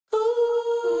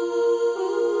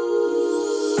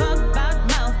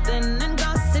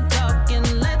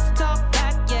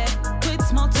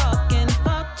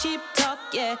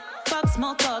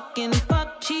talking,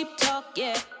 fuck cheap talk,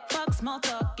 yeah, fuck small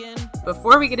talking.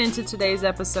 Before we get into today's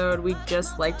episode, we'd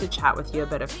just like to chat with you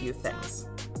about a few things.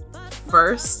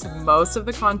 First, most of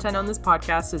the content on this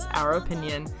podcast is our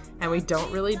opinion, and we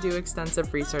don't really do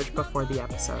extensive research before the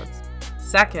episodes.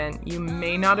 Second, you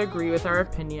may not agree with our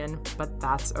opinion, but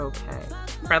that's okay.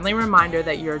 Friendly reminder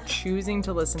that you're choosing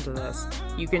to listen to this.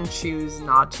 You can choose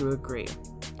not to agree.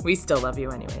 We still love you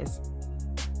anyways.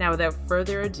 Now, without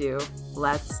further ado,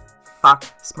 let's fuck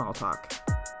small talk.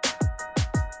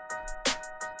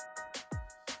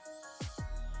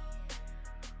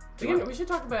 We should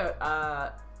talk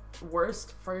about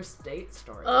worst first date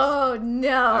stories. Oh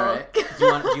no! All right.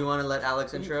 Do you want to let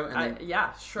Alex intro? And then...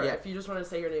 Yeah, sure. Yeah. If you just want to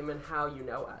say your name and how you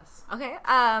know us. Okay.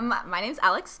 My name's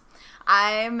Alex.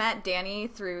 I met Danny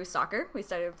through soccer. We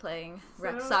started playing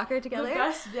rec soccer together. The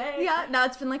best day. Yeah. Now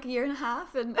it's been like a year and a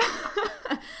half, and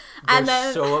They're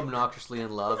then so obnoxiously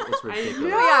in love. It's ridiculous.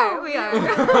 we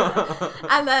are.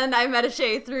 And then I met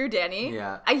Shay through Danny.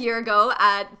 Yeah. A year ago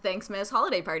at Thanksmas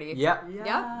holiday party. Yeah.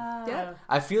 Yeah.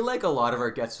 I feel like a lot of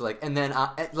our guests are like, and then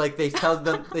like they tell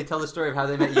the story of how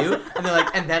they met you, and they're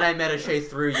like, and then I met Shay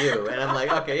through you, and I'm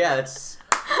like, okay, yeah, it's.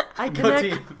 I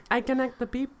connect the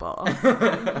people.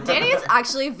 Danny is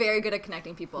actually very good at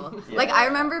connecting people. Yeah. Like, I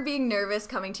remember being nervous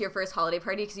coming to your first holiday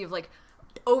party because you have, like,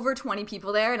 over 20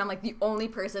 people there, and I'm, like, the only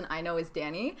person I know is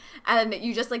Danny. And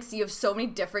you just, like, see you have so many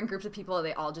different groups of people, and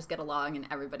they all just get along, and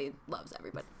everybody loves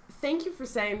everybody. Thank you for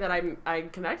saying that I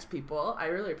connect people. I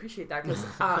really appreciate that because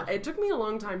it took me a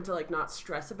long time to, like, not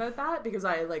stress about that because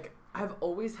I've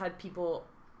always had people,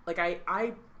 like,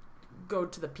 I go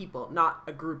to the people, not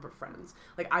a group of friends.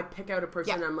 Like, I pick out a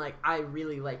person and I'm like, I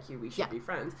really like you, we should be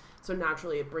friends. So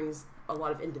naturally it brings a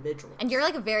lot of individuals. And you're,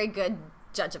 like, a very good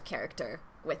judge of character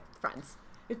with friends.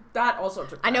 That also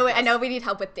took I know we need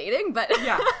help with dating, but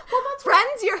yeah. Well, that's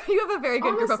friends, you have a very good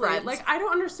honestly, group of friends. Like, I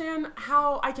don't understand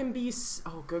how I can be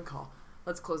oh, good call.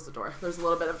 Let's close the door. There's a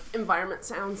little bit of environment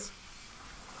sounds.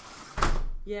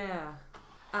 Yeah.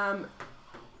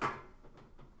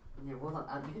 Yeah, well,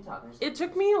 you can talk. It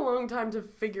took me a long time to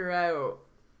figure out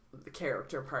the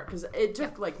character part because it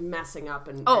took like messing up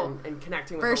and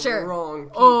connecting with the wrong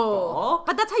people.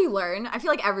 But that's how you learn. I feel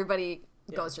like everybody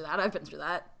goes through that. I've been through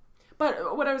that.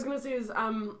 But what I was gonna say is,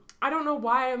 I don't know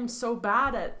why I'm so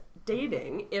bad at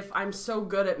dating if I'm so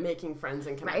good at making friends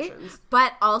and connections. Right?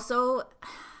 But also,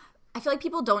 I feel like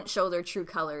people don't show their true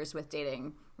colors with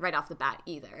dating right off the bat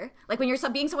either. Like, when you're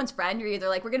being someone's friend, you're either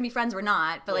like, we're gonna be friends, we're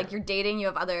not. But like, you're dating, you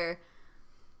have other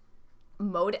I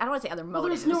don't want to say other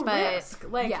motives, there's no but risk.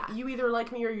 Like, you either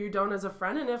like me or you don't as a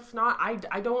friend, and if not, I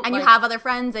don't. And you have other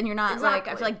friends, and you're not Exactly. like,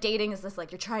 I feel like dating is this,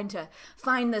 like, you're trying to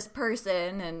find this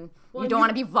person, and you don't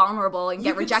want to be vulnerable and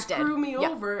get rejected. You could screw me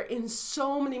over in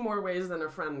so many more ways than a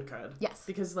friend could. Yes.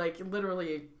 Because, like,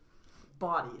 literally,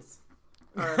 bodies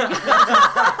are a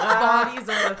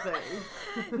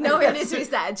thing. No, it needs to be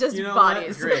said, just You know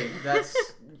bodies. What? Great.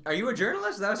 Are you a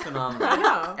journalist? That was phenomenal.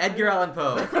 Yeah. Edgar Allan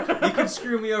Poe. You can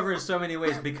screw me over in so many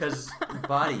ways because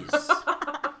bodies.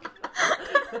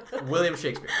 William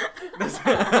Shakespeare.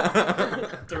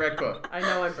 Direct quote. I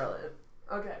know I'm brilliant.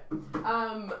 Okay.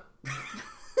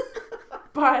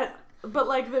 But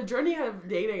like the journey of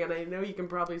dating, and I know you can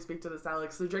probably speak to this,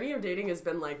 Alex, the journey of dating has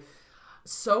been like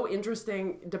so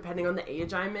interesting depending on the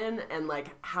age I'm in and like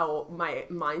how my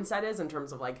mindset is in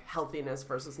terms of like healthiness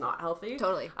versus not healthy.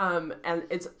 Totally. And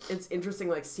it's interesting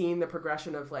like seeing the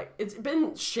progression of like, it's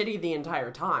been shitty the entire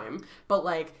time, but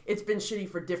like it's been shitty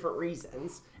for different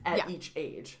reasons at each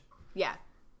age. Yeah.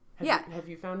 Have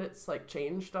you found it's like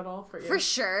changed at all for you? For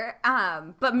sure.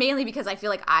 But mainly because I feel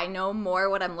like I know more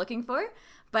what I'm looking for,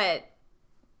 but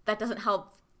that doesn't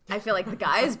help, I feel like, the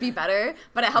guys be better,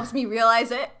 but it helps me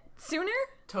realize it sooner.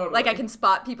 Totally. Like, I can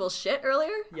spot people's shit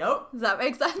earlier. Yep. Does that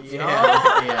make sense?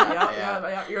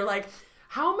 Yeah. You're like,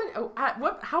 how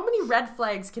many red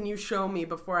flags can you show me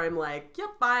before I'm like,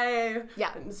 yep, bye.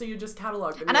 Yeah. And so you just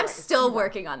catalog them. And I'm still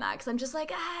working on that because I'm just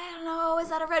like, I don't know, is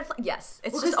that a red flag? Yes.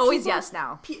 It's just always yes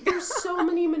now. There's so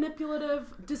many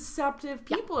manipulative, deceptive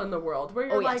people in the world where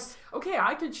you're like, okay,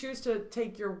 I could choose to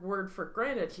take your word for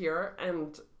granted here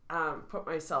and put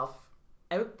myself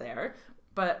out there,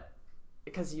 but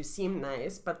because you seem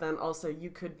nice, but then also you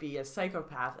could be a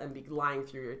psychopath and be lying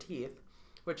through your teeth,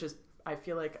 which is, I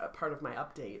feel like a part of my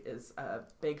update is a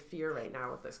big fear right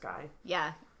now with this guy.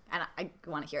 Yeah. And I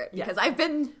want to hear it because I've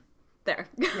been there.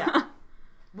 Yeah.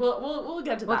 We'll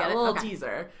get to that. get it. A little Okay.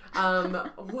 teaser.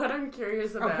 What I'm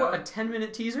curious about. What, a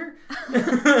 10-minute teaser?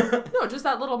 No, just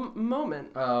that little moment.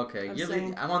 Oh, okay.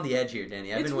 I'm on the edge here,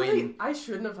 Danny. I've been waiting. I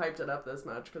shouldn't have hyped it up this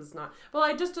much because it's not. Well,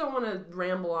 I just don't want to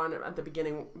ramble on at the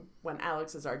beginning when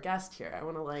Alex is our guest here. I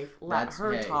want to let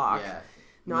her talk. Yeah.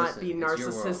 Not Listen, be it's your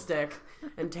world. narcissistic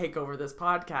and take over this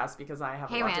podcast because I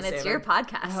have a Hey, lot man, to say it's your about,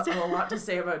 podcast. a lot to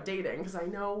say about dating because I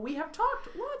know we have talked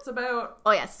lots about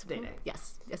Oh, yes. dating.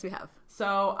 Yes, we have.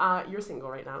 So you're single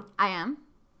right now, I am.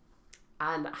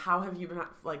 and how have you been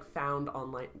found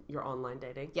your online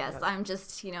dating? Yes, I'm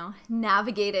just,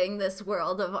 navigating this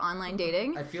world of online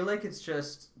dating. I feel like it's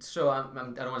just so. I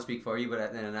don't want to speak for you, but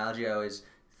an analogy I always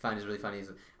find is really funny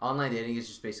is online dating is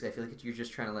just basically. I feel like you're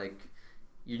just trying to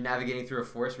you're navigating through a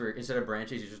forest where instead of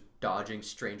branches, you're just dodging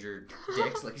stranger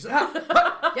dicks. Like you're like,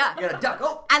 Yeah. you gotta duck.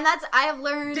 Oh, And I have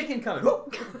learned dick incoming. Oh.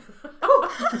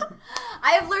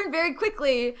 I have learned very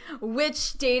quickly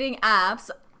which dating apps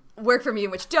work for me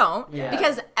and which don't. Yeah.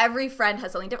 Because every friend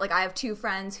has something different. Like, I have 2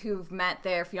 friends who've met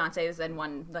their fiancés and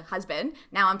one the husband.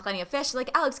 Now on Plenty of Fish,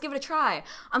 like, Alex, give it a try.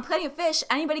 On Plenty of Fish,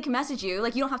 anybody can message you.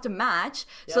 Like, you don't have to match.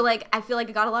 Yep. So, I feel like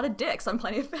I got a lot of dicks on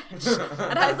Plenty of Fish.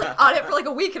 And I was, on it for,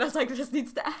 a week, and I was like, this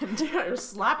needs to end. Yeah, you're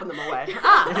slapping them away.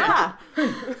 Ah.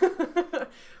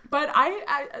 But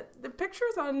I the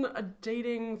pictures on a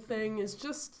dating thing is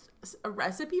just a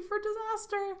recipe for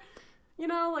disaster.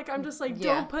 I'm just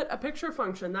Yeah. don't put a picture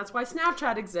function. That's why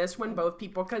Snapchat exists when both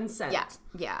people consent.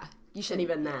 Yeah. You And should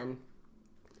even then,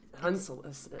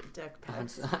 unsolicited dick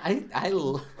pics.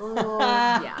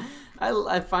 Yeah.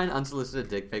 I find unsolicited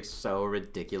dick pics so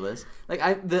ridiculous.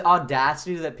 The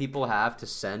audacity that people have to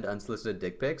send unsolicited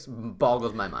dick pics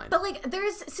boggles my mind. But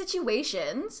there's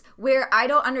situations where I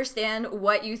don't understand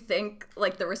what you think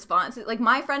the response is.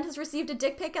 My friend has received a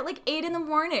dick pic at 8 in the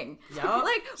morning. Yup.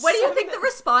 What do you think the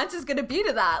response is gonna be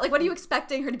to that? What are you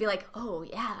expecting her to be like? Oh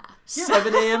yeah.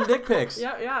 7 a.m. dick pics.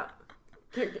 Yeah.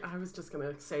 I was just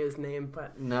gonna say his name,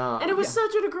 but No. and it was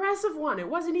such an aggressive one. It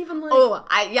wasn't even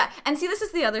And see, this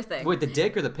is the other thing. Wait, the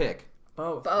dick or the pic?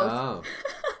 both. Oh.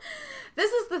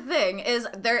 This is the thing, is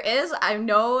I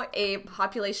know a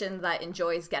population that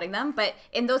enjoys getting them, but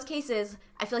in those cases,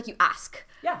 I feel like you ask.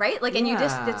 Yeah. Right? And you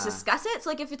just Yeah. discuss it.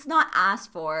 So if it's not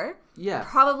asked for, Yeah.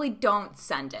 probably don't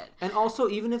send it. And also,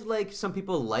 even if some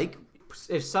people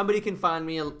if somebody can find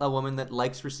me a woman that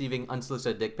likes receiving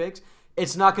unsolicited dick pics,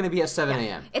 it's not going to be at 7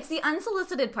 a.m. It's the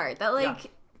unsolicited part that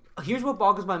Here's what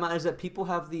boggles my mind is that people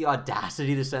have the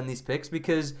audacity to send these pics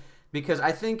because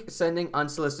I think sending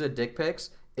unsolicited dick pics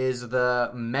is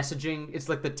the messaging. It's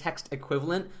the text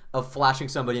equivalent of flashing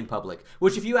somebody in public.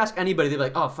 Which if you ask anybody, they're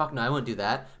like, "Oh fuck no, I won't do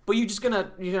that." But you're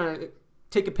gonna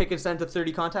take a pic and send to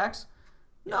 30 contacts?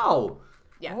 No.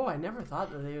 Yeah. Oh, I never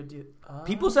thought that they would do.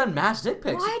 People send mass dick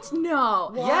pics. What?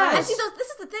 No. Yes. And see, this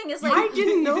is the thing, is I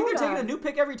didn't know You think they're that. taking a new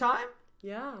pic every time?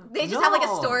 Yeah. they just have a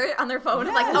No. story on their phone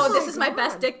of Yes. oh, this Oh is my my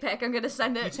best God. dick pic. I'm gonna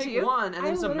send it You to take you. one and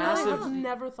it's a massive. have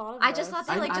never thought of I just thought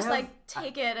they I have-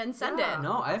 take it and send Yeah. it.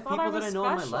 No, I have thought I people that was I know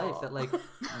in my special. life that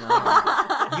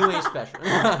no, you ain't special.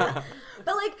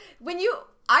 But when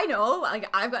I know,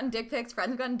 I've gotten dick pics, friends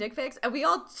have gotten dick pics, and we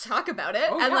all talk about it.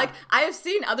 Oh, and yeah. I have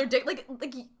seen other dick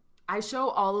I show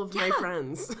all of my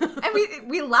friends. and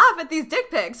we laugh at these dick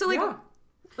pics. So Yeah.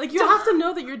 You have to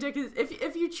know that your dick is.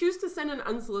 If you choose to send an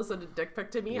unsolicited dick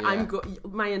pic to me, Yeah.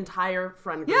 my entire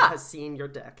friend group Yeah. has seen your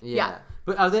dick. Yeah.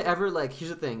 But are they ever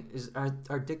here's the thing,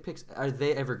 are dick pics, are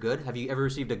they ever good? Have you ever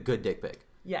received a good dick pic?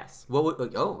 Yes.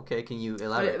 Okay, can you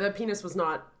elaborate? But the penis was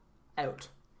not out.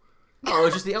 Oh, it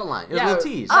was just the outline. It was Yeah, a it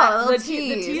little was- tease. Oh, the little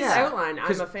tease tease. outline,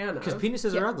 I'm a fan of. Because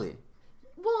penises are ugly.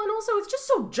 Well, and also it's just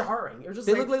so jarring. You're just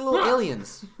They look like little "Huh."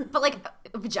 aliens. But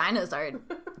vaginas aren't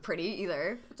pretty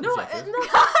either. No, Objective. no,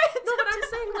 but I'm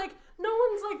saying no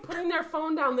one's putting their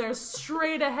phone down there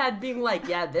straight ahead, being like,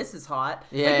 "Yeah, this is hot."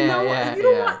 Yeah, you don't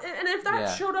yeah. want. And if that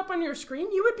Yeah. showed up on your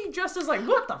screen, you would be just as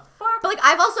 "What the fuck?" But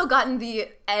I've also gotten the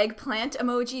eggplant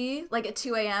emoji at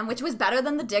 2 a.m., which was better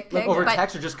than the dick pic. Over but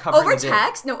text or just covering over the dick?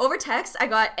 text? No, over text. I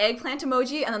got eggplant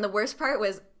emoji, and then the worst part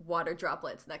was water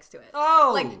droplets next to it.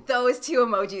 Oh! Those 2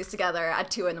 emojis together at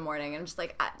 2 in the morning, and I'm just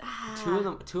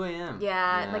 2 a.m.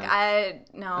 Yeah,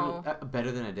 no.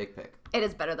 Better than a dick pic. It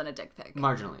is better than a dick pic.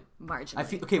 Marginally. Marginally. I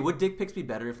feel okay. Would dick pics be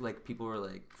better if people were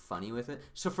funny with it?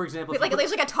 So for example, Wait, if you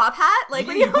there's a top hat? What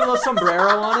do you put a little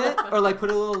sombrero on it, or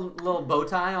put a little bow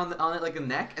tie on it, like a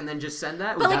neck, and then just send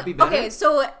that. Would that be better? Okay,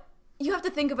 so you have to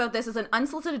think about this as an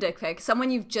unsolicited dick pic,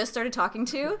 someone you've just started talking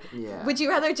to. Yeah. Would you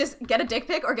rather just get a dick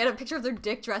pic or get a picture of their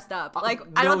dick dressed up? Like,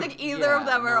 I don't think either of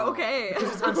them are okay.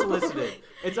 Because it's unsolicited.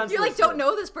 It's unsolicited. You like don't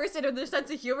know this person or their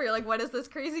sense of humor. You're like, what is this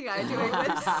crazy guy doing? Why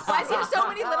does he have so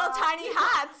many little tiny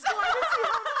hats?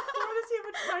 Why does he have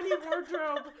a tiny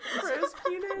wardrobe for his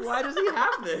penis? Why does he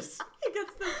have this? He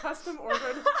gets the custom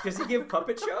ordered. Does he give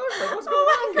puppet shows? Like, what's going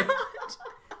on here?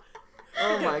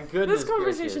 Oh my goodness. This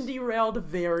conversation gracious. derailed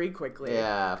very quickly.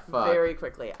 Yeah, fuck. Very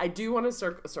quickly. I do want to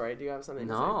circle. Sorry, do you have something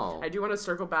to No. say? I do want to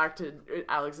circle back to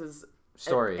Alex's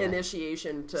Story. Yeah.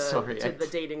 initiation to the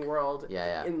dating world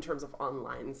in terms of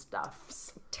online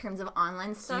stuffs. In terms of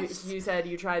online stuff? So you said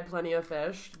you tried Plenty of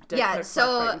Fish. So left,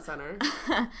 right, and center.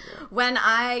 when did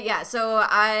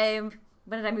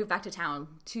I move back to town?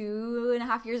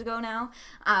 2.5 years ago now.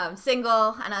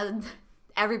 Single, and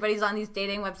everybody's on these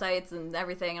dating websites and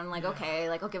everything. I'm like, okay,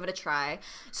 like I'll give it a try.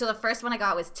 So the first one I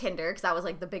got was Tinder, because that was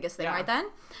like the biggest thing right then.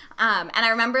 And I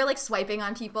remember like swiping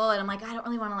on people, and I'm like, I don't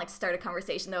really want to like start a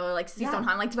conversation though, or like see someone.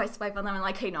 I'm like, do I swipe on them? And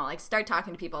like, hey, no, like start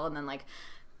talking to people, and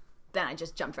then I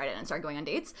just jumped right in and started going on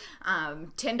dates.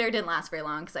 Tinder didn't last very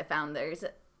long because I found there's a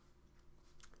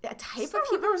type of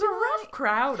people. There was a rough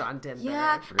crowd on Tinder.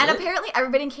 Yeah, Really? and apparently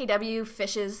everybody in KW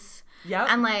fishes. Yep.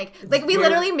 And like we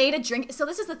literally made a drink. So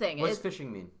this is the thing. What does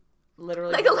fishing mean?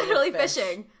 Literally fish.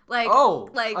 Fishing. Like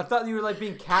I thought you were like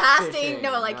being casting. catfishing.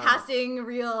 No, like casting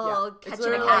real catching a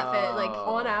literally- catfish. Like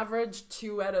On average,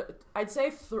 2 out of I'd say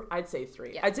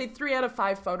 3. Yeah. I'd say 3 out of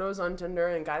 5 photos on Tinder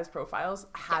and guys' profiles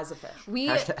has a fish. we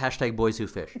Hashtag boys who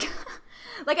fish.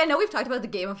 like I know we've talked about the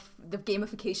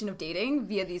gamification of dating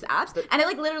via these apps, and it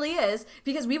like literally is,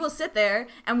 because we will sit there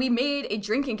and we made a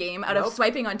drinking game out of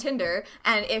swiping on Tinder,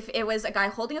 and if it was a guy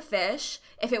holding a fish,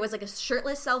 if it was like a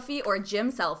shirtless selfie or a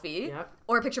gym selfie,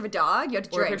 or a picture of a dog, you had to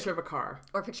Or drink. a picture of a car.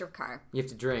 Or a picture of a car. You have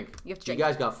to drink. You have to drink. You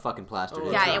guys got fucking plastered.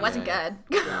 Yeah, it wasn't good.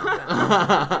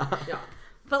 Yeah.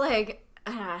 But like,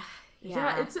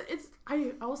 It's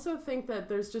I also think that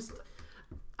there's just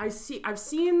I've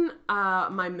seen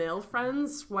my male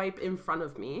friends swipe in front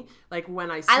of me, like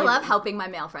when I see I love helping my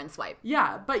male friends swipe.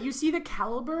 Yeah, but you see the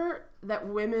caliber that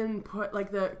women put,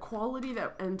 like the quality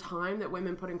and time that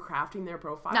women put in crafting their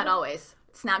profile. Not always.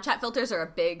 Snapchat filters are a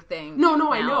big thing. No,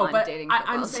 I now know, on but dating I'm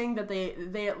profiles. saying that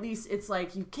they at least, it's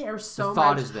like you care so much. The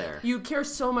thought is there. You care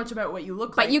so much about what you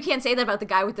look But like. you can't say that about the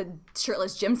guy with the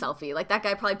shirtless gym selfie. Like, that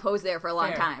guy probably posed there for a long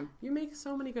Fair. time. You make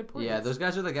so many good points. Yeah, those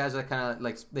guys are the guys that kind of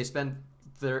like they spend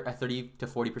 30 to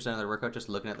 40% of their workout just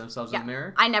looking at themselves in the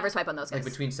mirror. I never swipe on those guys.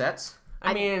 Like between sets.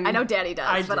 I mean, I know Daddy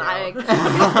does, but do.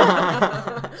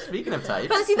 Speaking of types.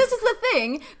 But see, this is the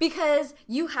thing, because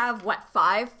you have,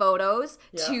 5 photos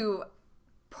to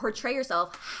portray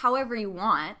yourself however you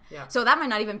want. Yeah. So that might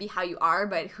not even be how you are,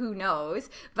 but who knows?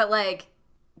 But, like,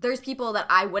 there's people that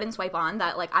I wouldn't swipe on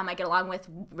that, like, I might get along with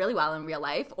really well in real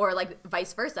life, or, like,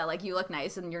 vice versa. Like, you look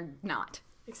nice and you're not.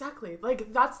 Exactly.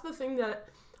 Like, that's the thing that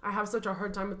I have such a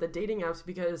hard time with the dating apps,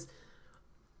 because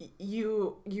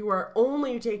you are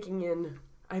only taking in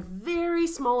a very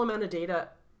small amount of data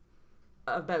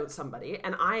about somebody,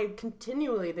 and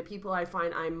the people I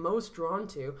find I'm most drawn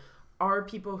to are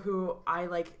people who I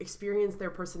like experience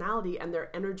their personality, and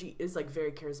their energy is like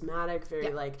very charismatic,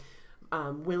 very like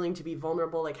willing to be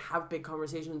vulnerable, like have big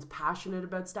conversations, passionate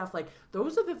about stuff. Like,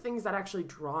 those are the things that actually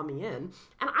draw me in.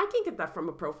 And I can get that from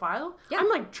a profile. Yeah. I'm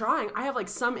like trying. I have like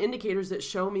some indicators that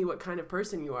show me what kind of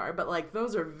person you are, but like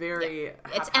those are very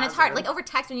It's hard. haphazard. Like, over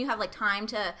text, when you have like time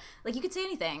to, like, you could say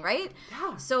anything, right?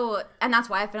 Yeah. So, and that's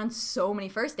why I've been on so many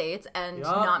first dates and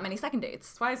not many second dates.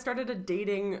 That's why I started a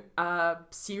dating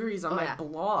series on my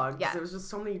blog. 'Cause there was just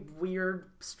so many weird,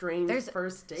 strange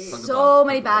first dates. So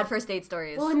many bad first date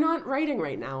stories. Well, I'm not writing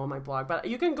right now on my blog, but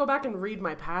you can go back and read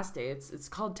my past dates. It's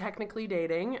called Technically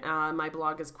Dating. My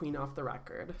blog is Queen Off the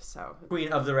Record. So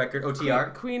Queen of the record,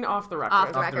 OTR. Queen Off the Record.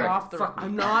 Off the record. Off the record.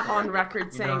 I'm not on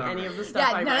record saying any of the stuff.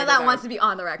 Yeah, I none write of that about. wants to be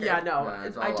on the record. Yeah, no. No,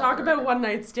 it's all I off talk the about record. one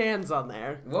night stands on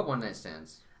there. What one night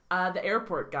stands? The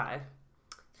airport guy.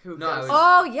 Who No, goes, I was-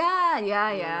 Oh,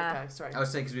 yeah. Okay, sorry. I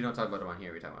was saying because we don't talk about it on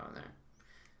here, we talk about it on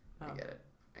there. I get it.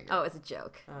 Oh, it's a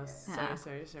joke.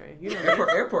 Sorry. You know,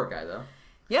 Airport guy though.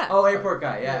 Yeah. Oh, airport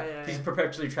guy. Yeah, Yeah. He's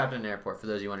perpetually trapped in an airport. For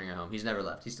those of you wondering at home, he's never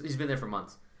left. He's been there for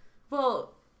months.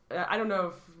 well, I don't know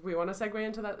if we want to segue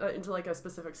into that into like a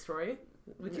specific story.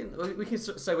 We can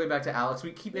segue back to Alex.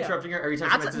 We keep interrupting her every time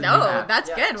she That's, mentions a new no, app. that's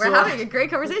good. We're So, having a great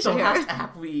conversation The here. last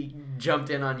app we jumped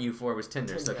in on you for was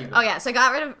Tinder. So keep Oh yeah, so I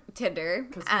got rid of Tinder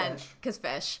fish. because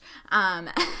fish,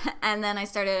 and then I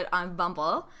started on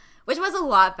Bumble, which was a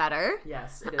lot better.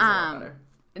 Yes, it is a lot better.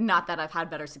 Not that I've had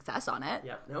better success on it.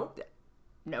 Yep. Nope.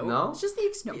 No? It's just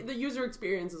the user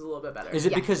experience is a little bit better. Is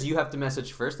it because you have to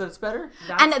message first that it's better?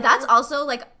 That's also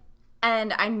like,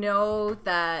 and I know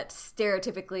that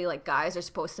stereotypically like guys are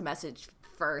supposed to message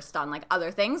first on like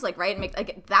other things, like, right? And make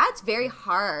like that's very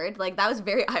hard. Like that was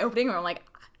very eye opening. Where I'm like,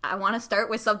 I want to start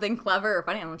with something clever or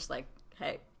funny. And I'm just like,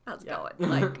 hey, how's it going?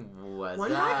 Like,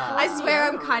 I swear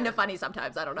I'm kind of funny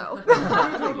sometimes. I don't know. You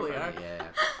totally are.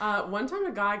 Yeah. One time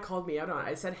a guy called me out on it.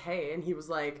 I said, hey, and he was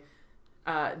like,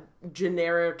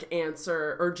 generic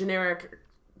answer or generic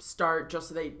start just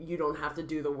so that you don't have to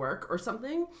do the work or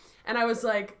something. And I was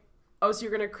like, oh, so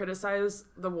you're going to criticize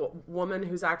the woman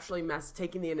who's actually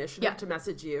taking the initiative to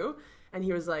message you? And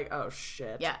he was like, oh,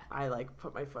 shit. Yeah. I, like,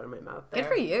 put my foot in my mouth there. Good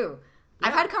for you. Yeah.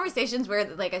 I've had conversations where,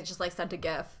 like, I just, like, sent a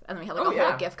GIF, and then we had, like, a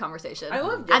whole GIF conversation. I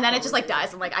love GIF and then it just, like,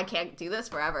 dies. I'm like, I can't do this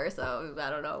forever, so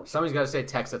I don't know. Somebody's got to say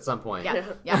text at some point.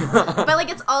 Yeah. But, like,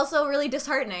 it's also really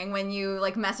disheartening when you,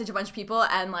 like, message a bunch of people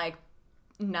and, like,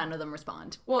 none of them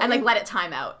respond. Well, and, like, let it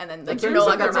time out, and then, like, you're no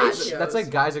longer matched. That's, like,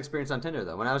 guys' experience on Tinder,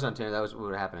 though. When I was on Tinder, that was what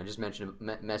would happen. I just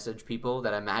message people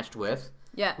that I matched with,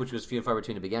 which was few and far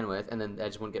between to begin with, and then I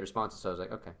just wouldn't get responses, so I was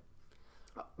like, okay.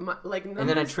 And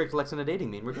then I tricked Lex into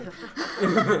dating me, and we're good.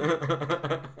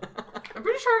 I'm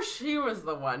pretty sure she was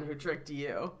the one who tricked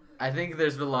you. I think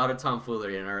there's a lot of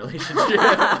tomfoolery in our relationship.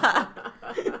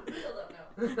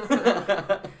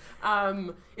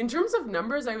 In terms of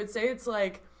numbers, I would say it's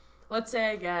like, let's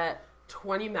say I get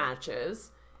 20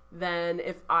 matches, then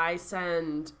if I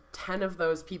send 10 of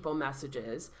those people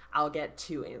messages, I'll get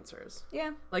 2 answers.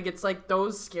 Yeah. Like, it's like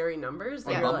those scary numbers.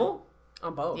 On Bumble? Like,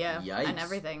 on both. Yeah. Yikes. And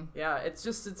everything. Yeah, it's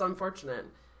unfortunate.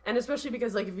 And especially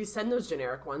because, like, if you send those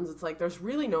generic ones, it's like there's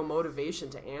really no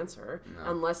motivation to answer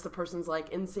unless the person's, like,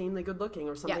 insanely good looking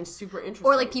or something super interesting.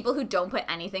 Or, like, people who don't put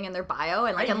anything in their bio.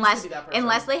 And, like,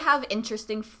 unless they have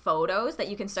interesting photos that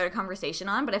you can start a conversation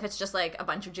on. But if it's just, like, a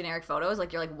bunch of generic photos,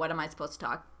 like, you're like, what am I supposed to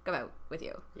talk about with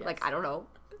you? Yes. Like, I don't know.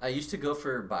 I used to go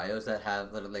for bios that are,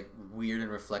 like, weird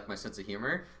and reflect my sense of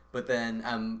humor. But then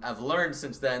I've learned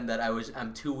since then that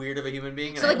I'm too weird of a human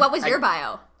being. So, like, what was your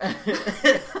bio?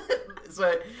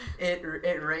 So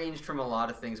it ranged from a lot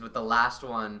of things, but the last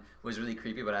one was really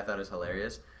creepy, but I thought it was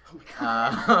hilarious.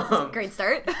 Great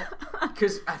start.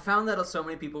 Because I found that so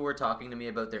many people were talking to me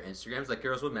about their Instagrams. Like,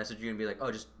 girls would message you and be like, oh,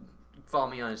 just follow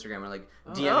me on Instagram, or, like,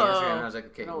 DM me on Instagram. And I was like,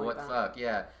 okay, what the fuck?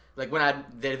 Yeah. Like, when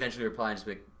they'd eventually reply and just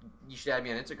be like, you should add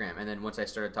me on Instagram. And then once I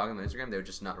started talking on Instagram, they would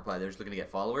just not reply. They were just looking to get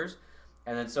followers.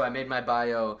 And then so I made my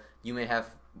bio, you may have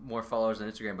more followers on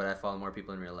Instagram, but I follow more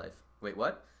people in real life. Wait,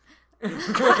 what? I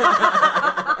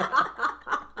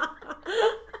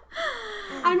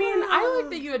mean, I like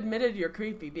that you admitted you're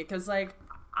creepy because, like,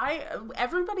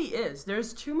 everybody is.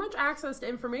 There's too much access to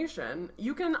information.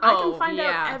 I can find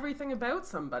out everything about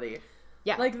somebody.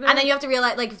 Yeah. Like, and then you have to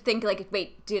realize, like, think, like,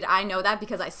 wait, did I know that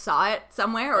because I saw it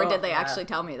somewhere, or did they actually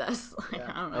tell me this? Like,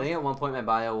 I don't know. I think at one point my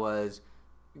bio was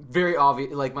very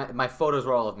obvious. Like, my photos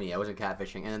were all of me. I wasn't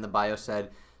catfishing. And then the bio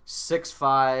said,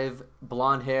 6'5",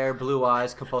 blonde hair, blue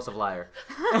eyes, compulsive liar.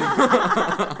 Those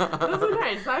are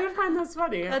nice. I would find those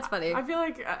funny. That's funny. I feel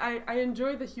like I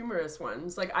enjoy the humorous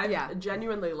ones. Like, I've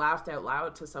genuinely laughed out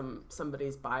loud to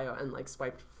somebody's bio and, like,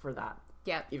 swiped for that.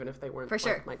 Yeah. Even if they weren't for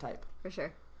sure. Like, my type. For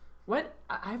sure. What?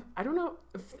 I don't know.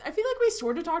 I feel like we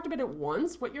sort of talked about it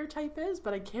once, what your type is,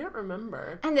 but I can't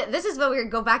remember. And this is what we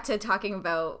go back to talking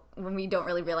about when we don't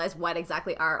really realize what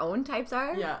exactly our own types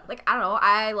are. Yeah. Like, I don't know.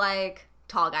 I like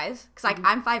tall guys. Because, like,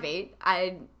 I'm 5'8".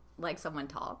 I like someone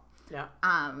tall. Yeah.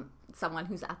 Someone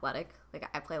who's athletic. Like,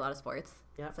 I play a lot of sports.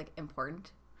 Yeah. It's, like,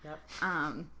 important. Yep.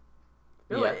 No,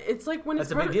 it's like when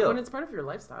it's part of your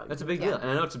lifestyle. That's a big deal.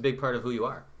 And I know it's a big part of who you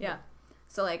are. Yeah.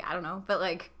 So, like, I don't know. But,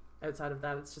 like, outside of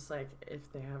that, it's just like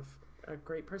if they have a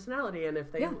great personality and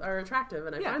if they are attractive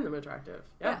and I find them attractive.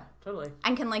 Yeah, totally.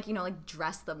 And can, like, you know, like,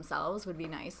 dress themselves would be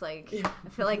nice. Like, I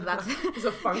feel like that's it's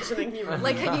a functioning human.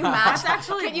 Like, can you match?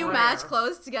 Can you match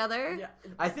clothes together? Yeah.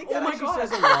 I think that actually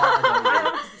says a lot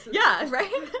about you. Yeah,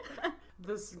 right.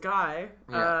 This guy,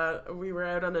 we were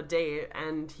out on a date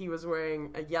and he was wearing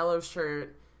a yellow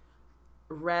shirt,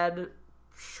 red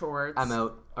shorts. I'm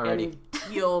out already. And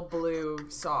teal blue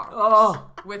socks.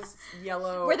 Oh, with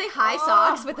yellow. Were they high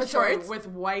socks with the shorts? With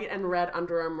white and red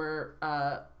Under Armour,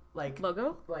 like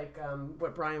logo, like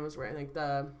what Brian was wearing, like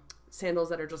the sandals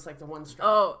that are just like the one strap.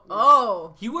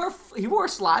 Oh. He wore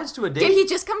slides to a date. Did he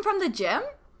just come from the gym?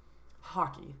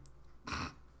 Hockey.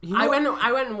 I went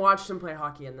and watched him play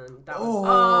hockey, and then that was.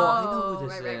 I know who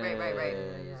this right.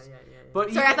 Yeah.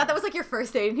 But sorry, I thought that was like your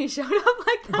first date, and he showed up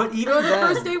like that. But even the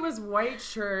first date was white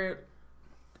shirt.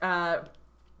 It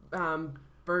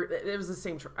was the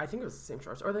same. I think it was the same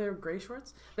shorts, or they were gray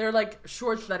shorts. They're like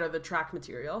shorts that are the track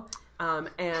material.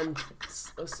 And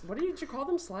what did you call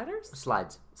them? Sliders?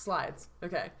 Slides.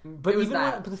 Okay. But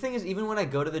but the thing is, even when I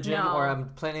go to the gym or I'm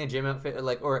planning a gym outfit,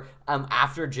 or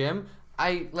after gym,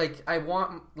 I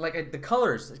want the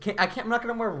colors. I'm not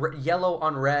gonna wear yellow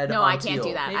on red. No, on I can't teal.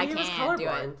 do that. Maybe I he was can't do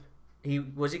colorblind.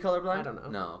 it. Was he colorblind? I don't know.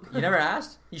 No, you never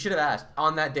asked. You should have asked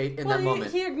on that date in that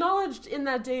moment. He acknowledged in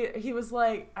that date. He was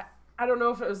like, I don't know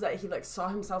if it was that he saw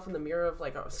himself in the mirror of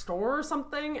a store or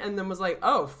something, and then was like,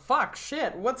 oh fuck,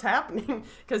 shit, what's happening?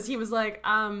 Because he was like,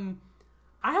 I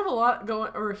have a lot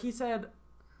going, or he said,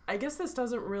 I guess this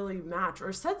doesn't really match,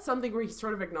 or said something where he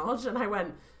sort of acknowledged, and I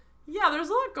went, yeah, there's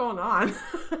a lot going on.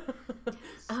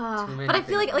 But I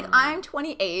feel like I'm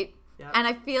 28, and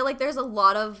I feel like there's a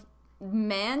lot of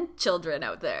man children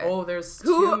out there. Oh, there's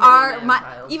who too many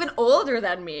are even older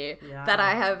than me Yeah. that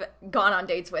I have gone on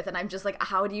dates with, and I'm just like,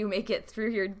 how do you make it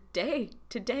through your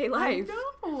day-to-day life?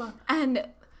 I know. And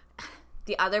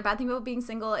the other bad thing about being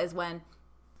single is when,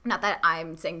 not that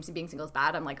I'm saying being single is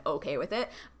bad, I'm okay with it,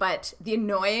 but the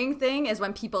annoying thing is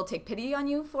when people take pity on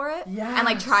you for it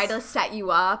and try to set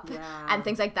you up and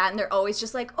things like that, and they're always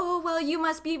just like, oh, well, you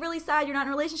must be really sad you're not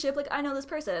in a relationship, I know this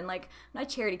person, and I'm not a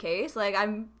charity case,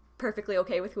 I'm perfectly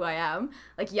okay with who I am.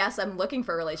 Yes, I'm looking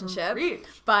for a relationship,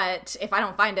 but if I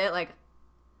don't find it,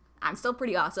 I'm still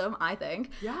pretty awesome, I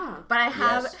think. Yeah. But I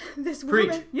have this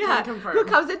woman, who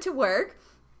comes into work,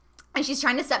 and she's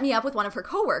trying to set me up with one of her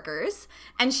coworkers,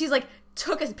 and she's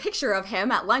took a picture of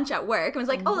him at lunch at work and was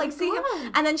like, see him,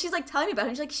 and then she's telling me about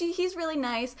him. She's like, he's really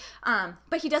nice,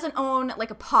 but he doesn't own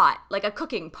a pot, a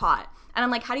cooking pot. And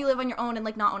I'm like, how do you live on your own and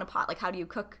not own a pot? How do you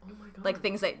cook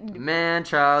things that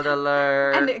Man-child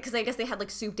alert. And because I guess they had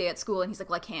soup day at school, and he's like,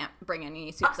 well, I can't bring any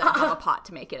soup because I don't have a pot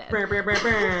to make it in.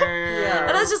 Yeah.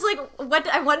 And I was just like,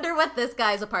 I wonder what this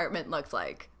guy's apartment looks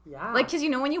like. Yeah. Because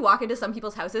when you walk into some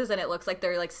people's houses and it looks like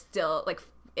they're still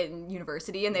in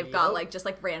university, and they've got just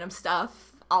random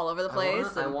stuff all over the place.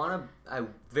 I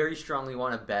very strongly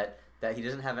want to bet that he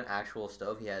doesn't have an actual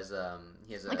stove. He has a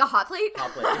hot plate.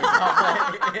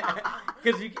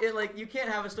 Because you can't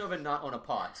have a stove and not own a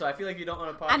pot. So I feel like you don't own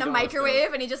a pot and a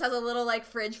microwave, and he just has a little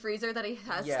fridge freezer that he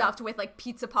has stuffed with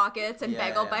pizza pockets and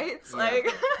bagel bites. Yeah.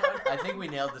 I think we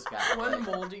nailed this guy. One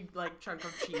moldy chunk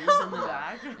of cheese in the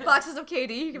back. Boxes of KD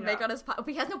he can make on his pot. But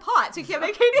he has no pot, so he can't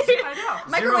make KD. I know.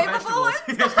 Microwavable one.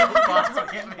 He has no pot, so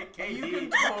he can't make KD. You can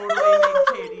totally make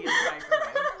KD in the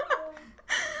microwave.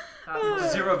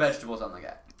 Zero vegetables on the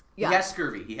guy. Yeah. He has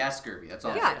scurvy. That's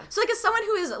all. Yeah. So as someone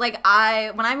who is when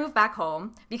I moved back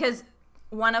home, because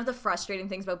one of the frustrating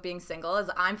things about being single is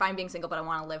I'm fine being single, but I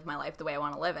want to live my life the way I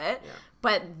want to live it. Yeah.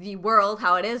 But the world,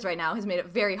 how it is right now, has made it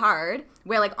very hard,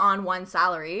 where on one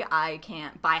salary, I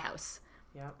can't buy a house.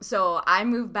 Yeah. So I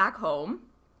moved back home,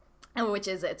 which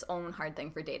is its own hard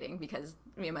thing for dating, because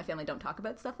me and my family don't talk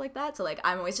about stuff like that. So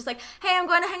I'm always just hey, I'm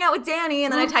going to hang out with Danny,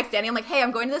 and then I text Danny, I'm like, hey, I'm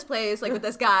going to this place with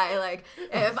this guy,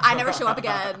 if I never show up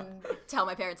again, tell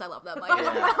my parents I love them.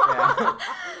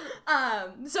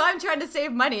 So I'm trying to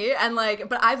save money, and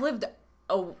but I've lived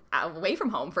away from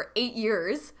home for 8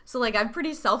 years, so I'm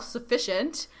pretty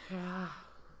self-sufficient. Yeah.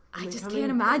 I just can't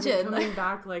imagine coming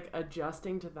back,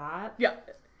 adjusting to that. Yeah.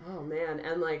 Oh man,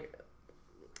 and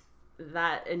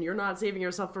that, and you're not saving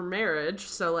yourself for marriage,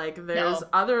 so there's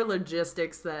other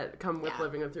logistics that come with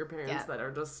living with your parents that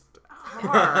are just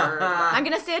hard. I'm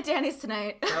gonna stay at Danny's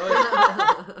tonight.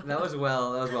 That was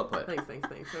well put. Thanks. I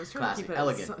was trying to keep it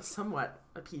elegant. Somewhat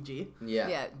a PG.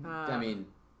 Yeah. I mean,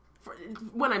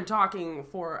 when I'm talking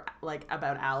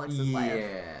about Alex's life,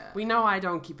 we know I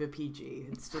don't keep it PG.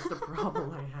 It's just a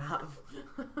problem I have.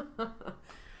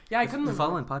 Yeah, I couldn't. The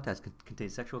following podcast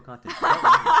contains sexual content.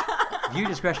 Viewer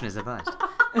discretion is advised.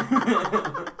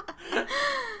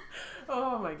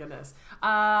 Oh my goodness.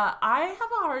 I have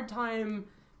a hard time.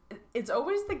 It's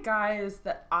always the guys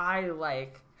that I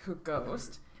like who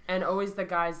ghost, and always the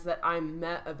guys that I'm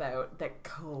met about that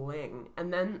cling.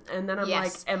 And then I'm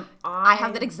am I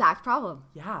have that exact problem.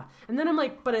 Yeah. And then I'm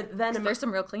there's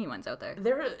some real clingy ones out there.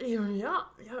 There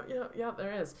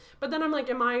there is. But then I'm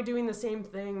am I doing the same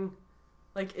thing?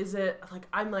 Is it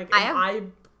am I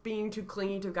being too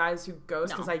clingy to guys who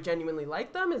ghost because I genuinely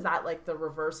like them? Is that the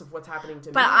reverse of what's happening to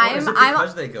me? But is it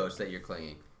because they ghost that you're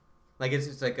clingy?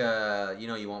 It's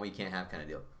you want what you can't have kind of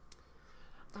deal.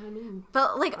 I mean,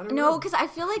 but no, because I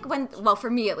feel for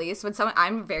me at least, when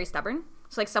I'm very stubborn.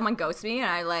 So someone ghosts me and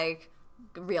I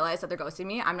realize that they're ghosting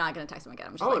me, I'm not gonna text them again.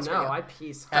 I'm just screw you. I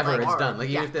peace. Ever, it's done.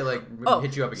 Even if they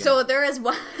hit you up again. So there is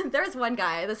one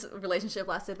guy. This relationship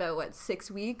lasted about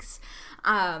 6 weeks,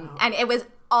 and it was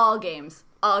all games.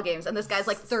 And this guy's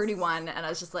 31, and I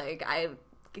was just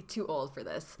too old for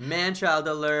this. Man-child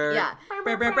alert. Yeah.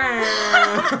 Brr, brr, brr.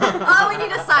 Oh, we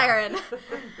need a siren.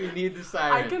 We need the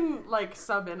siren. I can like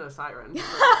sub in a siren.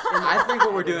 I think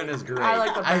what we're doing is great. I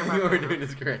like the I think what we're doing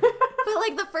is great. But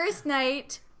like the first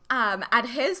night at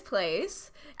his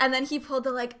place, and then he pulled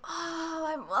the like,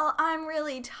 I'm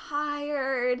really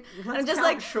tired. And I'm just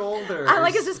like, shoulders. I'm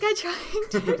like, is this guy trying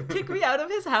to kick me out of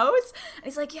his house? And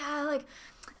he's like, yeah, like,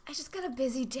 I just got a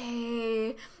busy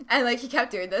day. And like he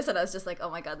kept doing this, and I was just like, oh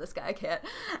my god, this guy, I can't.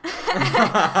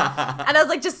 And I was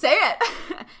like, just say it.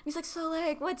 He's like, so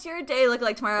like, what's your day look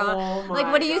like tomorrow? Oh my Like,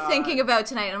 what are you God. thinking about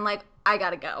tonight? And I'm like, I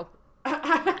gotta go. And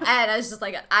I was just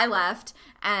like, I left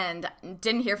and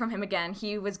didn't hear from him again.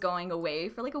 He was going away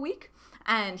for like a week.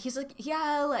 And he's like,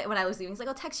 yeah, like when I was leaving, he's like,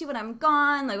 I'll text you when I'm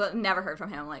gone. Like, well, never heard from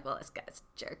him. I'm like, well, this guy's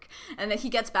a jerk. And then he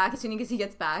gets back. As soon as he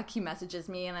gets back, he messages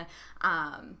me, and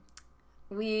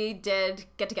we did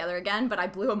get together again, but I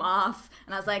blew him off.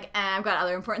 And I was like, I've got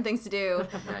other important things to do.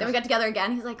 Then we got together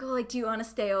again. He's like, oh, like, do you want to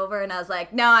stay over? And I was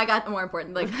like, no, I got more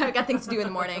important. Like, I got things to do in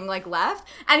the morning. Like, left.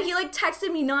 And he like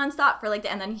texted me nonstop for like,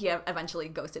 and then he eventually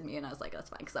ghosted me. And I was like, that's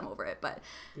fine, because I'm over it. But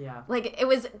Yeah. like, it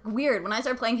was weird when I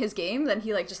started playing his game. Then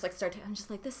he like just like started. I'm just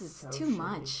like, this is too shitty.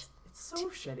 much. It's so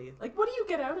shitty. Like, what do you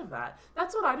get out of that?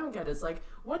 That's what I don't get is, like,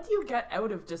 what do you get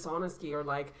out of dishonesty or,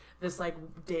 like, this, like,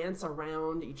 dance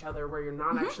around each other where you're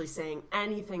not actually saying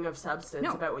anything of substance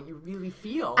No. about what you really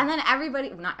feel? And then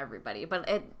not everybody, but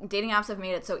dating apps have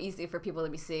made it so easy for people to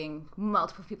be seeing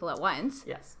multiple people at once.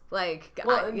 Yes. Like,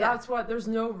 Well, and yeah. that's what, there's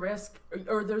no risk,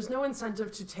 or there's no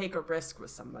incentive to take a risk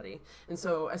with somebody. And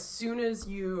so as soon as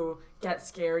you get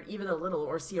scared, even a little,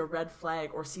 or see a red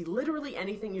flag, or see literally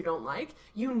anything you don't like,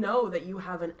 you know that you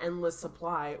have an endless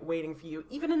supply waiting for you,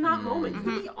 even in that moment. You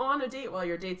could be on a date while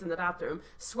your date's in the bathroom,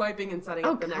 swiping and setting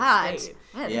up the God. next date.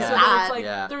 That is Yeah. So bad. it's like,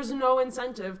 Yeah. there's no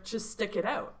incentive to stick it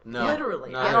out. No,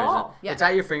 Literally, no, at there all. isn't. Yeah. It's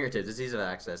at your fingertips. It's easy to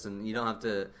access, and you don't have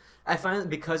to. I find that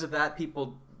because of that,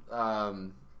 people.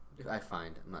 I'm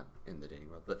not in the dating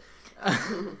world, but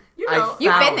You know,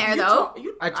 You've been found- there, though.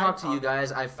 I talked to you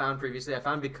guys. I found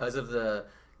because of the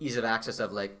ease of access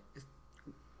of like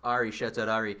Ari, shouts out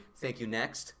Ari. Thank you.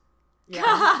 Next.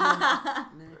 Yeah.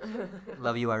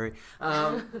 Love you, Ari.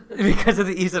 Because of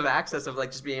the ease of access of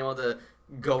like just being able to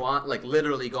go on, like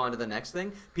literally go on to the next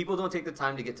thing. People don't take the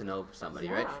time to get to know somebody,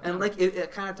 right? Yeah. And like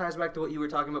it kind of ties back to what you were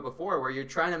talking about before, where you're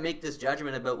trying to make this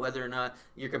judgment about whether or not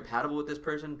you're compatible with this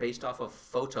person based off of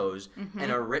photos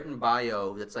and a written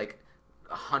bio that's like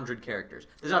 100 characters.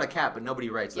 There's not a cap, but nobody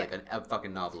writes like a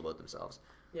fucking novel about themselves.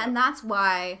 Yeah. And that's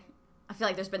why I feel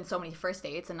like there's been so many first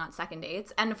dates and not second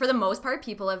dates. And for the most part,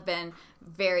 people have been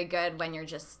very good when you're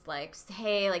just like,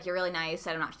 hey, like, you're really nice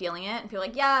and I'm not feeling it. And people are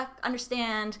like, yeah,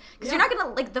 understand. Because you're not going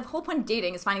to, like, the whole point of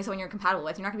dating is finding someone you're compatible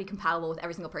with. You're not going to be compatible with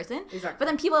every single person. Exactly. But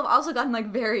then people have also gotten, like,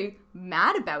 very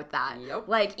mad about that. Yep.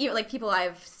 Like, even, like, people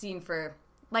I've seen for,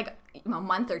 like, a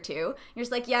month or two. You're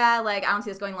just like, yeah, like, I don't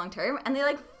see this going long term. And they,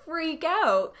 like, freak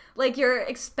out. Like, you're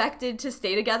expected to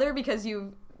stay together because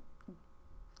you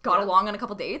got along on a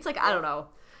couple dates. Like, I don't know.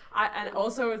 And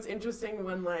also it's interesting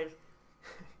when like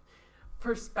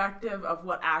perspective of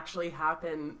what actually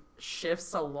happened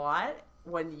shifts a lot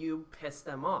when you piss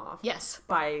them off. Yes.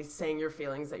 By saying your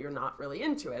feelings that you're not really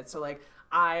into it. So like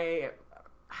I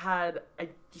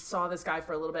saw this guy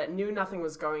for a little bit, knew nothing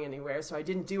was going anywhere, so I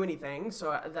didn't do anything,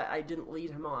 so that I didn't lead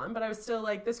him on, but I was still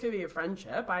like, this could be a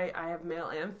friendship. I have male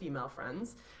and female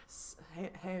friends.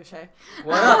 Hey, O'Shea.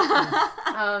 What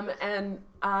up? And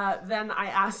then I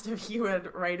asked if he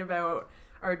would write about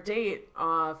our date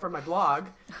for my blog,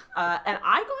 and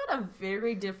I got a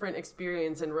very different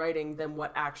experience in writing than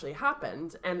what actually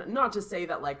happened. And not to say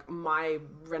that like my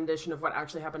rendition of what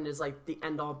actually happened is like the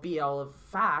end all be all of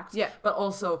fact, Yeah. but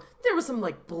also there was some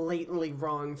like blatantly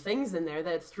wrong things in there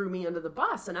that threw me under the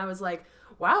bus, and I was like,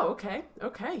 wow, okay,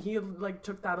 he like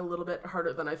took that a little bit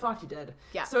harder than I thought he did.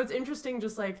 Yeah. So it's interesting,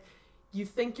 just like, you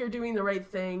think you're doing the right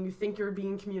thing, you think you're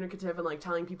being communicative and like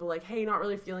telling people like, hey, not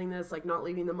really feeling this, like not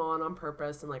leading them on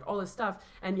purpose and like all this stuff,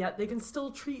 and yet they can still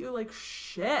treat you like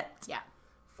shit Yeah.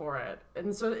 for it.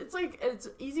 And so it's like, it's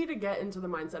easy to get into the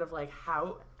mindset of like,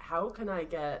 how can I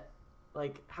get,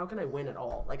 like, how can I win at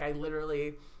all? Like I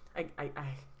literally, I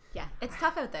Yeah. It's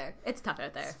tough out there. It's tough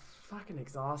out there. it's fucking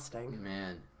exhausting.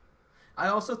 Man. I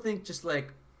also think just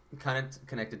like kind of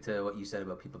connected to what you said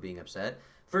about people being upset.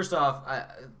 First off,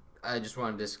 I just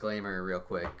want a disclaimer real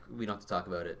quick. We don't have to talk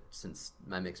about it since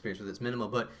my experience with it's minimal,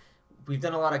 but we've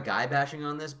done a lot of guy bashing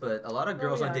on this, but a lot of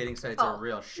girls on yeah. dating sites Oh, are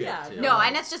real shit yeah, too. No,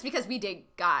 and it's just because we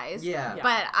date guys. Yeah.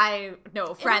 But I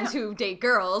know friends who date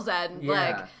girls, and Yeah.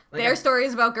 like Like, their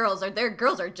stories about girls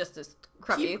are just as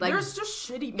crummy. Like, There's just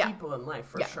shitty Yeah. people in life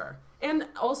for Yeah. sure. And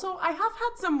also, I have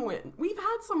had some win. We've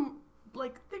had some,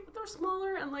 like, they're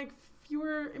smaller and, like,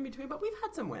 fewer in between, but we've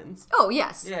had some wins. Oh,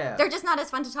 yes. Yeah. They're just not as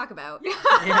fun to talk about.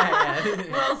 Yeah.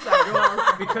 Well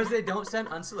said. Because they don't send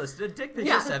unsolicited dick pics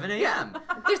Yeah. at 7 a.m.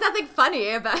 There's nothing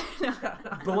funny about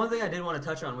But one thing I did want to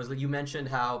touch on was that you mentioned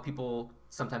how people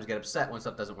sometimes get upset when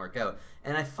stuff doesn't work out.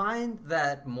 And I find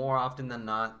that more often than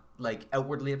not, like,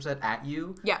 outwardly upset at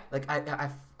you. Yeah. Like,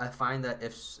 I find that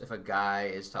if a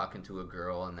guy is talking to a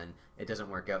girl and then it doesn't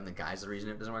work out and the guy's the reason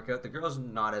it doesn't work out, the girl's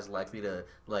not as likely to,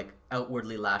 like,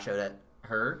 outwardly lash out at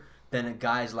her than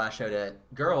guys lash out at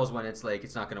girls when it's, like,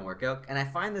 it's not going to work out. And I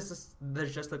find there's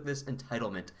just, like, this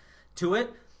entitlement to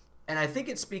it. And I think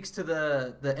it speaks to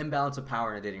the imbalance of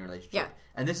power in a dating relationship. Yeah.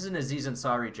 And this is an Aziz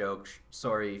Ansari joke.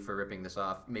 Sorry for ripping this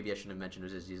off. Maybe I shouldn't have mentioned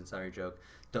it was an Aziz Ansari joke.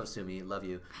 Don't sue me. Love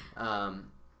you.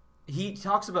 He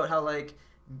talks about how, like,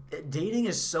 dating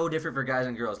is so different for guys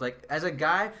and girls. Like, as a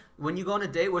guy, when you go on a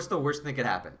date, what's the worst thing that could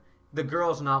happen? The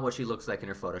girl's not what she looks like in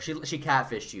her photo. She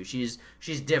catfished you.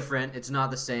 She's different. It's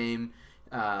not the same.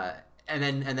 And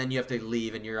then you have to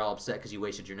leave and you're all upset because you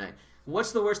wasted your night.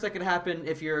 What's the worst that could happen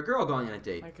if you're a girl going on a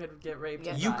date? I could get raped.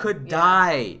 Yeah. and You die. could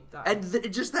die. Die.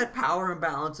 And just that power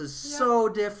imbalance is so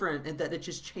different, and that it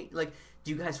just changed. Like, do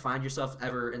you guys find yourself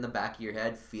ever in the back of your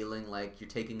head feeling like you're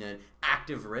taking an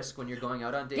active risk when you're going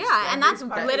out on dates? Yeah, and that's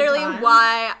fucking literally time.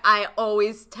 why I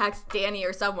always text Danny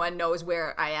or someone knows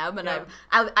where I am, and Yeah.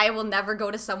 I will never go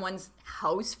to someone's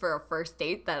house for a first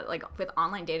date. That, like, with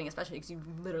online dating especially, because you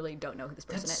literally don't know who this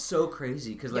person That's is. so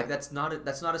crazy because, like, Yeah. that's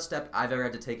not a step I've ever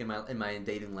had to take in my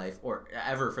dating life, or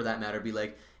ever for that matter. Be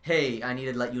like, hey, I need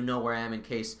to let you know where I am in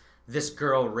case this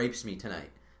girl rapes me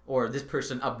tonight, or this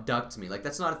person abducts me. Like,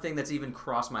 that's not a thing that's even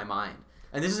crossed my mind.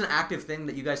 And this is an active thing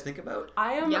that you guys think about.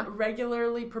 I am Yeah.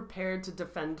 regularly prepared to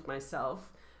defend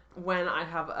myself when I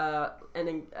have a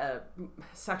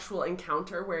sexual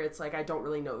encounter where it's like I don't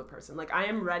really know the person. Like, I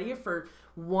am ready for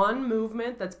one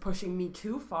movement that's pushing me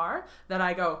too far that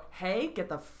I go, hey, get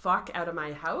the fuck out of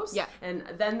my house. Yeah. And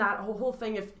then that whole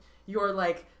thing, if you're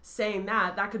like saying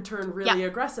that could turn really Yeah.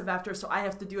 aggressive after, so I